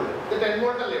 ഇവിടെ 10 വോൾട്ട്. ഇത് 10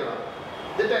 വോൾട്ട് അല്ലേ ഇവിടെ,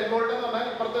 ഇത് 10 വോൾട്ട് എന്ന് പറഞ്ഞാൽ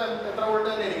ഇപ്പുറത്ത് എത്ര വോൾട്ട്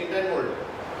തന്നെ ആയിരിക്കും, 10 വോൾട്ട്.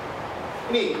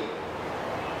 ഇനി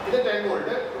ഇത് 10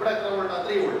 വോൾട്ട്, ഇവിടെ എത്ര വോൾട്ടാണ്,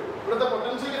 3 വോൾട്ട്. ഇവിടുത്തെ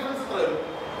പൊട്ടൻഷ്യൽ ഡിഫറൻസ് എത്ര വരും,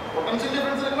 പൊട്ടൻഷ്യൽ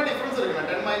ഡിഫറൻസ് എടുക്കുമ്പോൾ ഡിഫറൻസ് എടുക്കണം,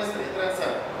 10 - 3 എത്ര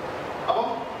 7. അപ്പം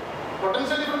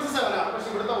പൊട്ടൻഷ്യൽ ഡിഫറൻസ് 7 ആണ്, പക്ഷെ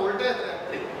ഇവിടുത്തെ വോൾട്ടേജ് എത്ര,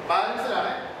 3.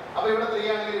 ബാലൻസിലാണ്. അപ്പോൾ ഇവിടെ 3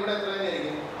 ആണെങ്കിൽ ഇവിടെ എത്ര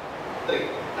തന്നെയായിരിക്കും, 3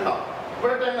 ഉണ്ടോ.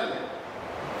 ഇവിടെ 10 അല്ലേ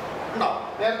ഉണ്ടോ,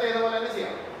 നേരത്തെ ഇതുപോലെ തന്നെ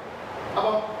ചെയ്യാം.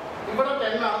 അപ്പം ഇവിടെ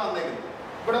 10 ആണ് വന്നേക്കുന്നത്,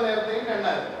 ഇവിടെ നേരത്തെയും 10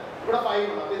 ആയിരുന്നു, ഇവിടെ 5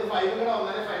 ഉണ്ട്. അപ്പോൾ ഇത് 5 കൂടെ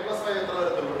വന്നാൽ 5 + 5 എത്ര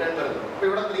വരത്തുള്ളൂ, 10 വരുത്തുള്ളൂ. അപ്പോൾ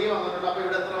ഇവിടെ 3 വന്നിട്ടുണ്ട്, അപ്പോൾ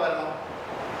ഇവിടെ എത്ര വരണം,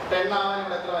 10 ആവാൻ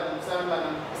ഇവിടെ എത്ര വരണം, 7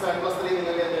 വരണം. 7 + 3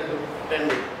 നിങ്ങൾക്ക് എന്ത് കിട്ടും, 10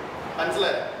 കിട്ടും.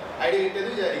 മനസ്സിലായോ, ഐഡിയ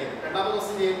കിട്ടിയെന്ന് വിചാരിക്കുന്നു. രണ്ടാമത്തെ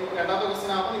ക്വസ്റ്റ്യൻ ചെയ്യുമ്പോൾ, രണ്ടാമത്തെ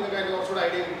ക്വസ്റ്റ്യൻ ആകുമ്പോൾ നിങ്ങൾക്ക് അതിന് കുറച്ചുകൂടെ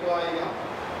ഐഡിയ കിട്ടുമായിരിക്കണം.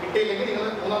 കിട്ടിയില്ലെങ്കിൽ നിങ്ങൾ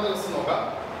മൂന്നാമത്തെ ക്വസ്റ്റ്യൻ നോക്കാം.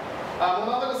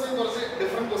 മൂന്നാമത്തെ ക്വസ്റ്റ്യൻ കുറച്ച്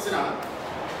ഡിഫറെൻറ്റ് ക്വസ്റ്റ്യൻ ആണ്.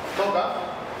 നോക്കാം,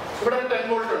 ഇവിടെ 10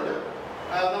 വോൾട്ട് ഉണ്ട്,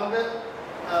 നമുക്ക്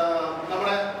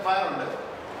നമ്മുടെ വയറുണ്ട്.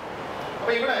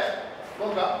 അപ്പോൾ ഇവിടെ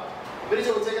നോക്കാം, ഇവർ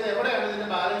ചോദിച്ചേക്കുന്നത് എവിടെയാണ് ഇതിൻ്റെ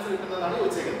ബാലൻസ് കിട്ടുന്നതെന്നാണ്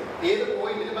ചോദിച്ചേക്കുന്നത്. ഏത്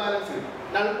പോയിന്റിൽ ബാലൻസ് കിട്ടും,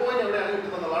 നൾ പോയിന്റ് എവിടെയാണ്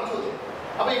കിട്ടുന്നതെന്നാണ് ചോദ്യം.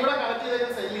 അപ്പോൾ ഇവിടെ കണക്ട്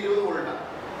ചെയ്തേക്കുന്ന സെല്ലിൽ 20 വോൾട്ടാണ്.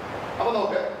 അപ്പോൾ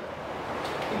നോക്ക്,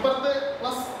 ഇപ്പുറത്ത്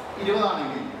 +20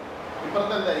 ആണെങ്കിൽ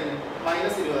ഇപ്പുറത്ത് എന്തായിരിക്കും,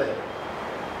 -20 ആയിരിക്കും,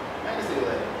 -20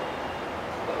 ആയിരിക്കും,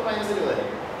 ഇപ്പുറത്ത് -20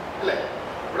 ആയിരിക്കും അല്ലേ.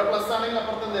 ഇവിടെ പ്ലസ് ആണെങ്കിൽ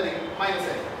അപ്പുറത്ത് എന്തായിരിക്കും, മൈനസ്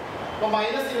ആയിരിക്കും. അപ്പോൾ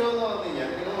 -20 എന്ന് പറഞ്ഞു കഴിഞ്ഞാൽ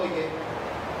നിങ്ങൾ നോക്കിയേ,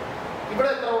 ഇവിടെ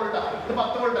എത്ര വോൾട്ടാണ്, ഇത്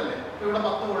 10 വോൾട്ട് അല്ലേ, ഇവിടെ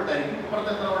 10 വോൾട്ട് ആയിരിക്കും,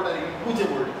 ഇപ്പുറത്ത് എത്ര വോൾട്ട് ആയിരിക്കും, 0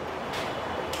 വോൾട്ട്.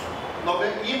 നോക്ക്,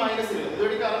 ഈ -20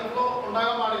 ഇതുവഴി കറണ്ട് ഫ്ലോ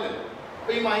ഉണ്ടാകാൻ പാടില്ലല്ലോ.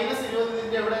 അപ്പോൾ ഈ -20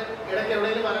 ഇതിൻ്റെ എവിടെ ഇടയ്ക്ക്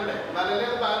എവിടെയെങ്കിലും വരണ്ടേ, എന്നാലല്ലേ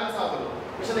അത് ബാലൻസ് ആകുള്ളൂ.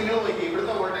 പക്ഷെ നിങ്ങൾ നോക്കി,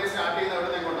 ഇവിടുത്തെ വോൾട്ടേജ് സ്റ്റാർട്ട് ചെയ്യുന്ന എവിടെ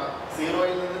നിന്നോട്ടാണ്,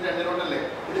 0-ൽ നിന്ന് 2-ലോട്ടല്ലേ.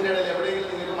 ഇതിൻ്റെ ഇടയിൽ എവിടെയെങ്കിലും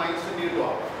നിങ്ങൾക്ക് -20 കിട്ടുക.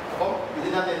 അപ്പം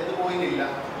ഇതിനകത്ത് എന്ത് പോയിന്റ് ഇല്ല,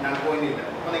 നൾ പോയിന്റ് ഇല്ല.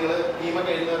 അപ്പോൾ നിങ്ങൾ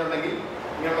കീമൊക്കെ എഴുതുന്നവരുണ്ടെങ്കിൽ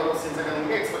ഇങ്ങനെയുള്ള ക്വസ്റ്റ്യൻസ് ഒക്കെ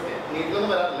നിങ്ങൾക്ക് എക്സ്പെക്ട് ചെയ്യാം. നീറ്റിലൊന്നും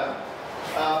വരാറില്ല,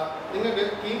 നിങ്ങൾക്ക്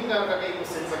കീംകാർക്കൊക്കെ ഈ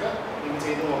ക്വസ്റ്റ്യൻസ് ഒക്കെ നിങ്ങൾക്ക്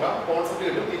ചെയ്ത് നോക്കാം, കോൺസെപ്റ്റ്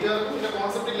കിട്ടും. ടീച്ചർക്കും ഇതിൻ്റെ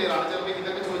കോൺസെപ്റ്റ് ക്ലിയർ ആണ്. ചിലപ്പോൾ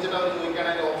ഇതൊക്കെ ചോദിച്ചിട്ട് അവർ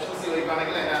ചോദിക്കുകയാണെങ്കിൽ, ഓപ്ഷൻസ്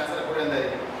ചോദിക്കുകയാണെങ്കിൽ അതിൻ്റെ ആൻസർ എപ്പോഴും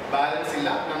എന്തായിരിക്കും, ബാലൻസ് ഇല്ല,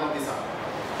 നൺ ഓഫ് ദീസ് ആണ്.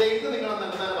 ഇത് നിങ്ങൾ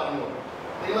തന്നെ പറഞ്ഞു നോക്കാം,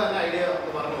 നിങ്ങൾ തന്നെ ഐഡിയ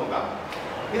പറഞ്ഞു നോക്കാം.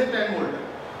 ഇത് 10 വോൾട്ട്,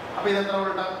 അപ്പോൾ ഇത് എത്ര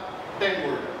വോൾട്ടാണ്, 10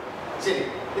 വോൾട്ട്. ശരി,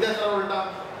 ഇത് എത്ര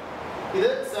വോൾട്ടാണ്, ഇത്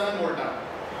 7 വോൾട്ടാണ്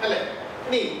അല്ലേ.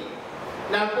 ഇനി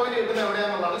നൾ പോയിന്റ് കിട്ടുന്നത്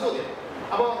എവിടെയാണെന്നുള്ളതാണ് ചോദ്യം.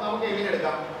 അപ്പോൾ നമുക്ക് എങ്ങനെ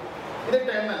എടുക്കാം, ഇത്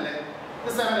 10 അല്ലേ,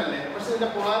 ഇത് 7 അല്ലേ, പക്ഷെ ഇതിന്റെ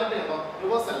പൊളാരിറ്റി ഉണ്ടോ,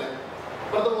 റിവേഴ്സ് അല്ലേ.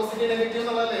 ഇപ്പുറത്ത് പോസിറ്റീവ് നെഗറ്റീവ്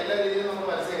എന്നുള്ളതല്ലേ എല്ലാ രീതിയിലും നമ്മൾ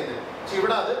വരച്ചേക്കുന്നത്. പക്ഷെ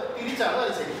ഇവിടെ അത് തിരിച്ചാണ്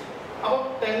വരച്ചേക്കുന്നത്. അപ്പോൾ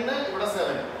 10 ഇവിടെ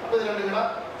 7, അപ്പോൾ ഇത് രണ്ടും കൂടെ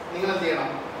നിങ്ങൾ എന്ത് ചെയ്യണം,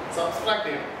 സബ്സ്ട്രാക്ട്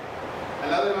ചെയ്യണം,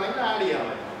 അല്ലാതെ വേണമെങ്കിൽ ആഡ് ചെയ്യാൻ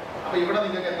പറ്റും. അപ്പോൾ ഇവിടെ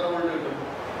നിങ്ങൾക്ക് എത്ര വോൾട്ട് കിട്ടും,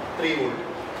 3 വോൾട്ട്.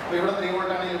 അപ്പോൾ ഇവിടെ 3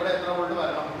 വോൾട്ട് ആണെങ്കിൽ ഇവിടെ എത്ര വോൾട്ട്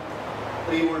വരണം,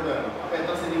 3 വോൾട്ട് വരണം. അപ്പോൾ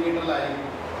എത്ര സെൻറ്റിമീറ്ററിലായിരിക്കും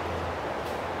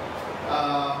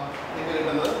നിങ്ങൾക്ക്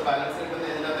കിട്ടുന്നത്, ബാലൻസ് കിട്ടുന്നത്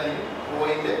ഇതിനകത്തായിരിക്കും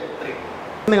 0.3.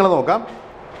 നിങ്ങൾ നോക്കാം,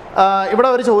 ഇവിടെ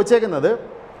അവർ ചോദിച്ചേക്കുന്നത്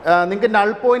നിങ്ങൾക്ക് നൾ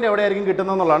പോയിന്റ് എവിടെയായിരിക്കും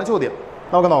കിട്ടുന്നതെന്നുള്ളതാണ് ചോദ്യം.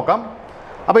 നമുക്ക് നോക്കാം.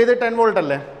 അപ്പോൾ ഇത് 10 വോൾട്ട്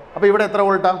അല്ലേ, അപ്പോൾ ഇവിടെ എത്ര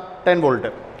വോൾട്ടാണ്, 10 വോൾട്ട്.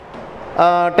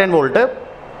 10 വോൾട്ട്.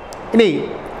 ഇനി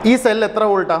ഈ സെൽ എത്ര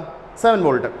വോൾട്ടാണ്, 7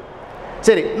 വോൾട്ട്.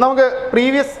 ശരി, നമുക്ക്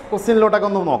പ്രീവിയസ് ക്വസ്റ്റ്യനിലോട്ടൊക്കെ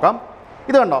ഒന്ന് നോക്കാം.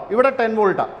 ഇത് കണ്ടോ, ഇവിടെ 10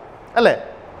 വോൾട്ടാണ് അല്ലേ,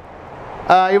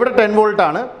 ഇവിടെ 10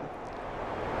 വോൾട്ടാണ്,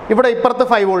 ഇവിടെ ഇപ്പുറത്ത്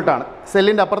 5 വോൾട്ടാണ്,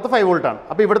 സെല്ലിൻ്റെ അപ്പുറത്ത് 5 വോൾട്ടാണ്.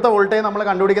 അപ്പോൾ ഇവിടുത്തെ വോൾട്ടേജ് നമ്മൾ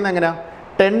കണ്ടുപിടിക്കുന്നത് എങ്ങനെയാണ്,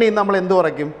 10 നമ്മൾ എന്ത്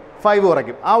കുറയ്ക്കും, 5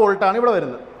 കുറയ്ക്കും. ആ വോൾട്ടാണ് ഇവിടെ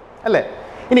വരുന്നത് അല്ലേ.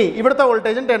 ഇനി ഇവിടുത്തെ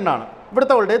വോൾട്ടേജും 10 ആണ്,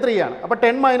 ഇവിടുത്തെ വോൾട്ടേജ് 3 ആണ്. അപ്പോൾ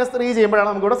 10 - 3 ചെയ്യുമ്പോഴാണ്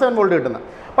നമുക്ക് ഇവിടെ 7 വോൾട്ട് കിട്ടുന്നത്.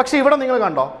 പക്ഷേ ഇവിടെ നിങ്ങൾ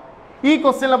കണ്ടോ, ഈ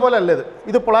ക്വസ്റ്റ്യനെ പോലെ അല്ല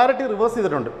ഇത് പൊളാരിറ്റി റിവേഴ്സ്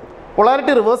ചെയ്തിട്ടുണ്ട്.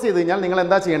 പൊളാരിറ്റി റിവേഴ്സ് ചെയ്ത് കഴിഞ്ഞാൽ നിങ്ങൾ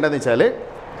എന്താ ചെയ്യേണ്ടതെന്ന് വെച്ചാൽ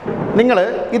നിങ്ങൾ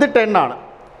ഇത് 10 ആണ്,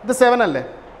 ഇത് 7 അല്ലേ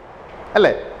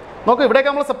അല്ലേ? നോക്ക്, ഇവിടേക്ക്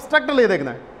നമ്മൾ സബ്സ്ട്രാക്ട് അല്ലേ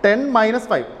ചെയ്തേക്കുന്നത്. 10 -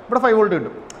 5, ഇവിടെ 5 വോൾട്ട്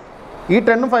കിട്ടും. ഈ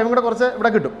 10ഉം 5ഉം കൂടെ കുറച്ച് ഇവിടെ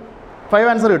കിട്ടും, 5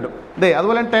 ആൻസർ കിട്ടും. ഇതേ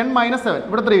അതുപോലെ 10 - 7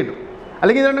 ഇവിടെ 3 കിട്ടും.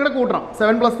 അല്ലെങ്കിൽ ഇത് രണ്ടും കൂടെ കൂട്ടണം,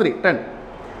 7 + 3 10.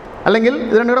 അല്ലെങ്കിൽ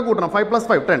ഇത് രണ്ടും കൂടെ കൂട്ടണം, 5 +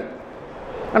 5 10.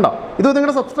 കണ്ടോ? ഇത്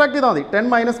നിങ്ങളുടെ സബ്സ്ട്രാക്ട് ചെയ്താൽ മതി. 10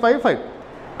 - 5 5,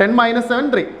 10 - 7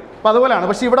 3. അപ്പോൾ അതുപോലെയാണ്.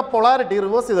 പക്ഷേ ഇവിടെ പൊളാരിറ്റി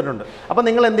റിവേഴ്സ് ചെയ്തിട്ടുണ്ട്. അപ്പോൾ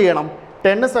നിങ്ങൾ എന്ത് ചെയ്യണം?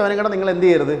 10 7 കൂടെ നിങ്ങൾ എന്ത്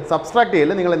ചെയ്യരുത്, സബ്സ്ട്രാക്ട്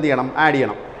ചെയ്യില്ല, നിങ്ങൾ എന്ത് ചെയ്യണം? ആഡ്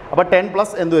ചെയ്യണം. അപ്പോൾ 10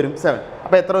 + എന്ത് വരും? 7.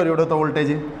 അപ്പോൾ എത്ര വരും ഇവിടുത്തെ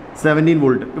വോൾട്ടേജ്? 17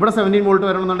 വോൾട്ട്. ഇവിടെ 17 വോൾട്ട്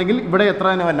വരണമെന്നുണ്ടെങ്കിൽ ഇവിടെ എത്ര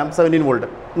തന്നെ വരണം? 17 വോൾട്ട്.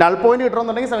 നൾ പോയിന്റ്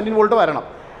കിട്ടണമെന്നുണ്ടെങ്കിൽ 17 വോൾട്ട് വരണം.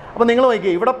 അപ്പോൾ നിങ്ങൾ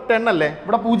നോക്കിയേ, ഇവിടെ 10 അല്ലേ,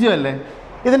 ഇവിടെ 0 അല്ലേ?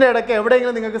 ഇതിൻ്റെ ഇടയ്ക്ക്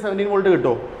എവിടെയെങ്കിലും നിങ്ങൾക്ക് 17 വോൾട്ട്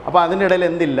കിട്ടുമോ? അപ്പോൾ അതിൻ്റെ ഇടയിൽ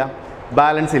എന്തില്ല?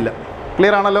 ബാലൻസ് ഇല്ല.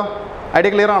 ക്ലിയർ ആണല്ലോ? ഐഡിയ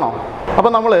ക്ലിയർ ആണോ?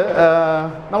 അപ്പോൾ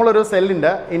നമ്മളൊരു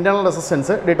സെല്ലിൻ്റെ ഇൻറ്റേർണൽ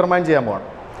റെസിസ്റ്റൻസ് ഡിറ്റർമൈൻ ചെയ്യാൻ പോകണം.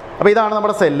 അപ്പോൾ ഇതാണ്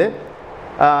നമ്മുടെ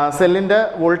സെല്ലിൻ്റെ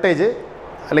വോൾട്ടേജ്,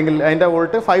 അല്ലെങ്കിൽ അതിൻ്റെ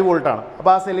വോൾട്ട് 5 വോൾട്ടാണ്.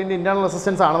 അപ്പോൾ ആ സെല്ലിൻ്റെ ഇൻറ്റേർണൽ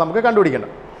റെസിസ്റ്റൻസ് ആണ് നമുക്ക്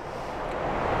കണ്ടുപിടിക്കേണ്ടത്.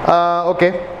 ഓക്കെ,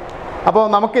 അപ്പോൾ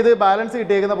നമുക്കിത് ബാലൻസ്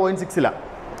കിട്ടിയേക്കുന്ന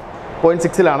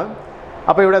 0.6ലാണ്.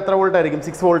 അപ്പോൾ ഇവിടെ എത്ര വോൾട്ട് ആയിരിക്കും?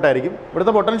 6 വോൾട്ട് ആയിരിക്കും.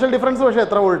 ഇവിടുത്തെ പൊട്ടൻഷ്യൽ ഡിഫറൻസ് പക്ഷേ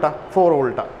എത്ര വോൾട്ടാണ്? 4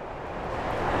 വോൾട്ടാണ്.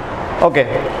 ഓക്കെ,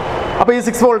 അപ്പോൾ ഈ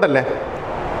 6 വോൾട്ട് അല്ലേ,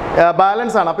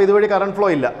 ബാലൻസ് ആണ്. അപ്പോൾ ഇതുവഴി കറണ്ട് ഫ്ലോ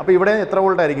ഇല്ല. അപ്പോൾ ഇവിടെ എത്ര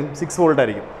വോൾട്ട് ആയിരിക്കും? 6 വോൾട്ട്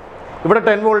ആയിരിക്കും. ഇവിടെ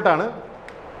 10 വോൾട്ടാണ്.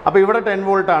 അപ്പോൾ ഇവിടെ 10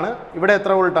 വോൾട്ടാണ്. ഇവിടെ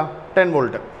എത്ര വോൾട്ടാണ്? 10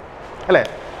 വോൾട്ട് അല്ലേ?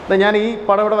 ഞാൻ ഈ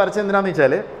പടം ഇവിടെ വരച്ചത് എന്തിനാണെന്ന്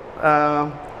വെച്ചാൽ,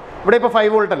 ഇവിടെ ഇപ്പോൾ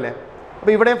 5 വോൾട്ട് അല്ലേ,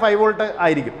 അപ്പോൾ ഇവിടെയും 5 വോൾട്ട്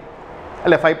ആയിരിക്കും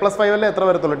അല്ലേ? 5 + 5 അല്ലേ എത്ര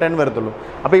വരത്തുള്ളൂ? 10 വരത്തുള്ളൂ.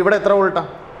 അപ്പോൾ ഇവിടെ എത്ര വോൾട്ടാണ്?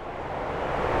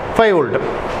 5 വോൾട്ട്.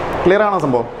 ക്ലിയർ ആണോ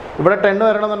സംഭവം? ഇവിടെ 10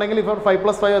 വരണമെന്നുണ്ടെങ്കിൽ ഇപ്പോൾ 5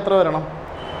 + 5 എത്ര വരണം?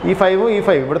 ഈ 5ഉം ഈ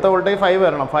 5, ഇവിടുത്തെ വോൾട്ടേജ് 5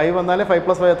 വരണം. 5 വന്നാലേ 5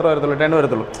 + 5 എത്ര വരത്തുള്ളൂ? 10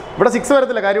 വരത്തുള്ളൂ. ഇവിടെ 6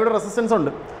 വരത്തില്ല, കാര്യം ഇവിടെ റെസിസ്റ്റൻസ്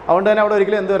ഉണ്ട്. അതുകൊണ്ട് തന്നെ അവിടെ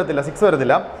ഒരിക്കലും എന്ത് വരത്തില്ല? 6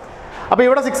 വരത്തില്ല. അപ്പോൾ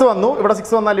ഇവിടെ 6 വന്നു. ഇവിടെ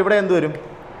 6 വന്നാൽ ഇവിടെ എന്ത് വരും?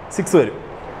 6 വരും.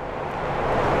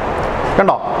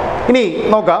 കണ്ടോ? ഇനി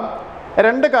നോക്കാം,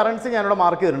 2 കറൻറ്റ്സ് ഞാനിവിടെ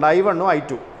മാർക്ക് ചെയ്തിട്ടുണ്ട്, I1ഉം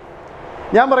I2.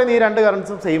 ഞാൻ പറയുന്നത് ഈ 2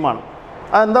 കറൻറ്റ്സും സെയിം ആണ്.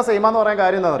 അതെന്താ സെയിമാന്ന് പറയാൻ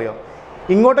കാര്യം എന്താണെന്നറിയോ?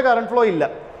 ഇങ്ങോട്ട് കറണ്ട് ഫ്ലോ ഇല്ല.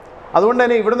 അതുകൊണ്ട്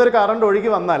തന്നെ ഇവിടുന്ന് ഒരു കറണ്ട് ഒഴുകി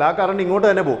വന്നാൽ ആ കറണ്ട് ഇങ്ങോട്ട്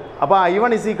തന്നെ പോകും. അപ്പോൾ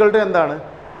I1 = എന്താണ്?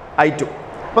 I2.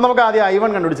 അപ്പോൾ നമുക്ക് ആദ്യം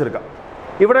I1 കണ്ടുപിടിച്ചെടുക്കാം.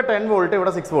 ഇവിടെ 10 വോൾട്ട്,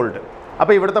 ഇവിടെ 6 വോൾട്ട്.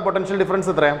 അപ്പോൾ ഇവിടുത്തെ പൊട്ടൻഷ്യൽ ഡിഫറൻസ്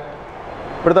എത്രയാണ്?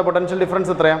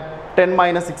 10 -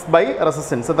 6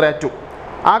 റെസിസ്റ്റൻസ് എത്രയാണ്? 2.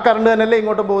 ആ കറണ്ട് തന്നെയല്ലേ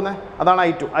ഇങ്ങോട്ട് പോകുന്നത്? അതാണ്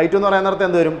I2. I2 എന്ന് പറയുന്ന നേരത്തെ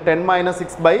എന്ത് വരും? 10 -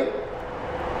 6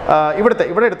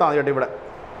 ഇവിടെ എടുത്താൽ മതി കേട്ടോ. ഇവിടെ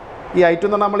ഈ I2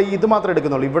 എന്ന് പറഞ്ഞാൽ നമ്മൾ ഇത് മാത്രമേ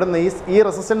എടുക്കുന്നുള്ളൂ. ഇവിടുന്ന് ഈ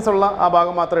റെസിസ്റ്റൻസ് ഉള്ള ആ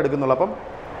ഭാഗം മാത്രമേ എടുക്കുന്നുള്ളൂ. അപ്പം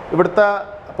ഇവിടുത്തെ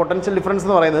പൊട്ടൻഷ്യൽ ഡിഫറൻസ്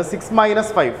എന്ന് പറയുന്നത് 6 -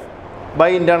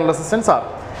 5 ഇൻറ്റേർണൽ റെസിസ്റ്റൻസ് ആർ.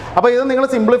 അപ്പോൾ ഇത് നിങ്ങൾ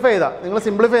സിംപ്ലിഫൈ ചെയ്താൽ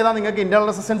നിങ്ങൾക്ക് ഇൻറ്റേർണൽ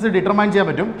റെസിസ്റ്റൻസ് ഡിറ്റർമൈൻ ചെയ്യാൻ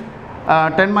പറ്റും.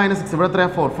 10 - 6 ഇവിടെ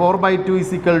എത്രയാണ്? 4. 4/2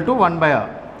 = 1/R.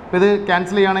 അപ്പോൾ ഇത്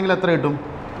ക്യാൻസൽ ചെയ്യുകയാണെങ്കിൽ എത്ര കിട്ടും?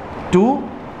 2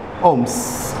 ohms.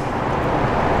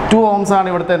 2 ohms ആണ്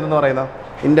ഇവിടുത്തെ എന്തെന്ന് പറയുന്നത്?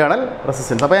 Internal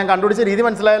resistance. അപ്പോൾ ഞാൻ കണ്ടുപിടിച്ച രീതി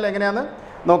മനസ്സിലായല്ലോ എങ്ങനെയാണെന്ന്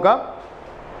നോക്കാം.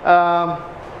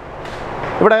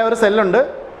 ഇവിടെ ഒരു സെല്ലുണ്ട്,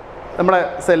 നമ്മുടെ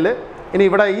സെല്ല്. ഇനി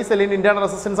ഇവിടെ ഈ സെല്ലിൻ്റെ ഇൻറ്റേർണൽ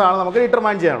റെസിസ്റ്റൻസ് ആണ് നമുക്ക്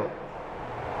ഡിറ്റർമൈൻ ചെയ്യാനുള്ളത്.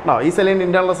 ഈ സെല്ലിൻ്റെ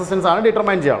ഇൻറ്റേർണൽ റെസിസ്റ്റൻസ് ആണ്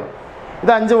ഡിറ്റർമൈൻ ചെയ്യാനുള്ളത്.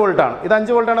 ഇത് 5 വോൾട്ടാണ്. ഇത്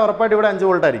 5 വോൾട്ടാണ്, ഉറപ്പായിട്ട് ഇവിടെ 5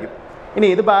 വോൾട്ട് ആയിരിക്കും. ഇനി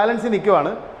ഇത് ബാലൻസിൽ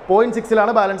നിൽക്കുവാണ്,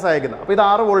 0.6ലാണ് ബാലൻസ് അയക്കുന്നത്. അപ്പോൾ ഇത്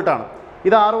 6 വോൾട്ടാണ്.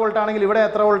 ഇത് 6 വോൾട്ട് ആണെങ്കിൽ ഇവിടെ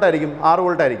എത്ര വോൾട്ട് ആയിരിക്കും? 6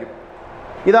 വോൾട്ട് ആയിരിക്കും.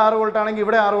 ഇത് 6 വോൾട്ട് ആണെങ്കിൽ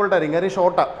ഇവിടെ 6 വോൾട്ട് ആയിരിക്കും, കാര്യം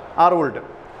ഷോർട്ടാണ് 6 വോൾട്ട്.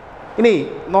 ഇനി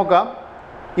നോക്കാം,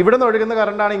 ഇവിടെ നിന്ന് ഒഴുകുന്ന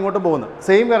കറണ്ടാണ് ഇങ്ങോട്ട് പോകുന്നത്.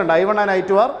 Same current I1 and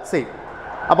I2 are same.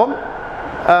 അപ്പം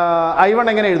I1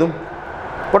 എങ്ങനെ എഴുതും?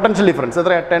 പൊട്ടൻഷ്യൽ ഡിഫറൻസ്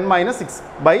എത്രയാണ്? 10 - 6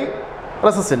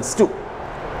 റെസിസ്റ്റൻസ് 2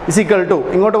 =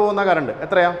 ഇങ്ങോട്ട് പോകുന്ന കറണ്ട്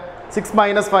എത്രയാണ്? 6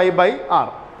 - 5/R.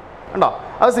 ഉണ്ടോ?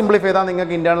 അത് സിംപ്ലിഫൈ ചെയ്താൽ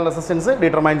നിങ്ങൾക്ക് ഇൻറ്റേർണൽ റെസിസ്റ്റൻസ്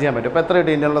ഡിറ്റർമൈൻ ചെയ്യാൻ പറ്റും. അപ്പോൾ എത്ര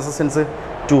കിട്ടും ഇൻറ്റേർണൽ റെസിസ്റ്റൻസ്?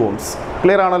 2 ohms.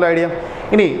 ക്ലിയർ ആണല്ലോ ഐഡിയ?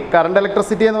 ഇനി കറണ്ട്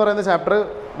ഇലക്ട്രിസിറ്റി എന്ന് പറയുന്ന ചാപ്റ്റർ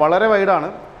വളരെ വൈഡാണ്.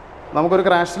 നമുക്കൊരു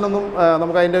ക്രാഷിനൊന്നും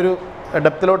നമുക്ക് അതിൻ്റെ ഒരു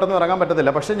ഡെപ്തിലോട്ടൊന്നും ഇറങ്ങാൻ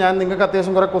പറ്റത്തില്ല. പക്ഷേ ഞാൻ നിങ്ങൾക്ക്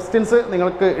അത്യാവശ്യം കുറേ ക്വസ്റ്റ്യൻസ്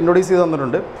നിങ്ങൾക്ക് ഇൻട്രൊഡ്യൂസ് ചെയ്ത്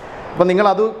തന്നിട്ടുണ്ട്. അപ്പോൾ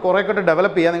നിങ്ങളത് കുറേയൊക്കെ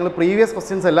ഡെവലപ്പ് ചെയ്യുക. നിങ്ങൾ പ്രീവിയസ്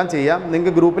ക്വസ്റ്റ്യൻസ് എല്ലാം ചെയ്യാം.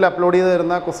 നിങ്ങൾക്ക് ഗ്രൂപ്പിൽ അപ്ലോഡ് ചെയ്ത്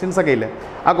തരുന്ന ക്വസ്റ്റ്യൻസ് ഒക്കെ ഇല്ലേ,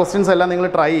 ആ ക്വസ്റ്റ്യൻസ് എല്ലാം നിങ്ങൾ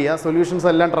ട്രൈ ചെയ്യുക, സൊല്യൂഷൻസ്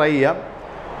എല്ലാം ട്രൈ ചെയ്യുക,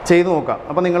 ചെയ്ത് നോക്കാം.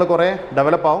 അപ്പോൾ നിങ്ങൾ കുറേ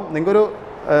ഡെവലപ്പ് ആവും. നിങ്ങൾക്കൊരു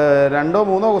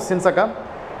 2-3 ക്വസ്റ്റ്യൻസൊക്കെ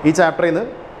ഈ ചാപ്റ്ററിൽ നിന്ന്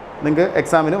നിങ്ങൾക്ക്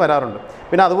എക്സാമിന് വരാറുണ്ട്.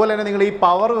 പിന്നെ അതുപോലെ തന്നെ നിങ്ങൾ ഈ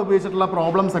പവർ ഉപയോഗിച്ചിട്ടുള്ള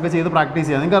പ്രോബ്ലംസ് ഒക്കെ ചെയ്ത് പ്രാക്ടീസ്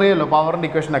ചെയ്യുക. നിങ്ങൾക്ക് അറിയാമല്ലോ പവറിൻ്റെ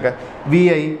ഇക്വേഷനൊക്കെ,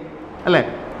 VI അല്ലേ,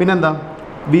 പിന്നെന്താ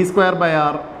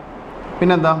V²/R,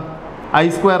 പിന്നെന്താ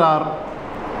I²R.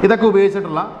 ഇതൊക്കെ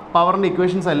ഉപയോഗിച്ചിട്ടുള്ള പവറിൻ്റെ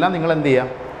ഇക്വേഷൻസ് എല്ലാം നിങ്ങൾ എന്ത് ചെയ്യുക?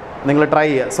 നിങ്ങൾ ട്രൈ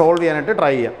ചെയ്യുക, സോൾവ് ചെയ്യാനായിട്ട്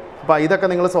ട്രൈ ചെയ്യുക. അപ്പോൾ ഇതൊക്കെ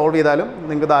നിങ്ങൾ സോൾവ് ചെയ്താലും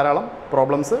നിങ്ങൾക്ക് ധാരാളം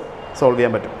പ്രോബ്ലംസ് സോൾവ്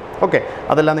ചെയ്യാൻ പറ്റും. ഓക്കെ,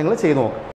 അതെല്ലാം നിങ്ങൾ ചെയ്ത് നോക്കുക.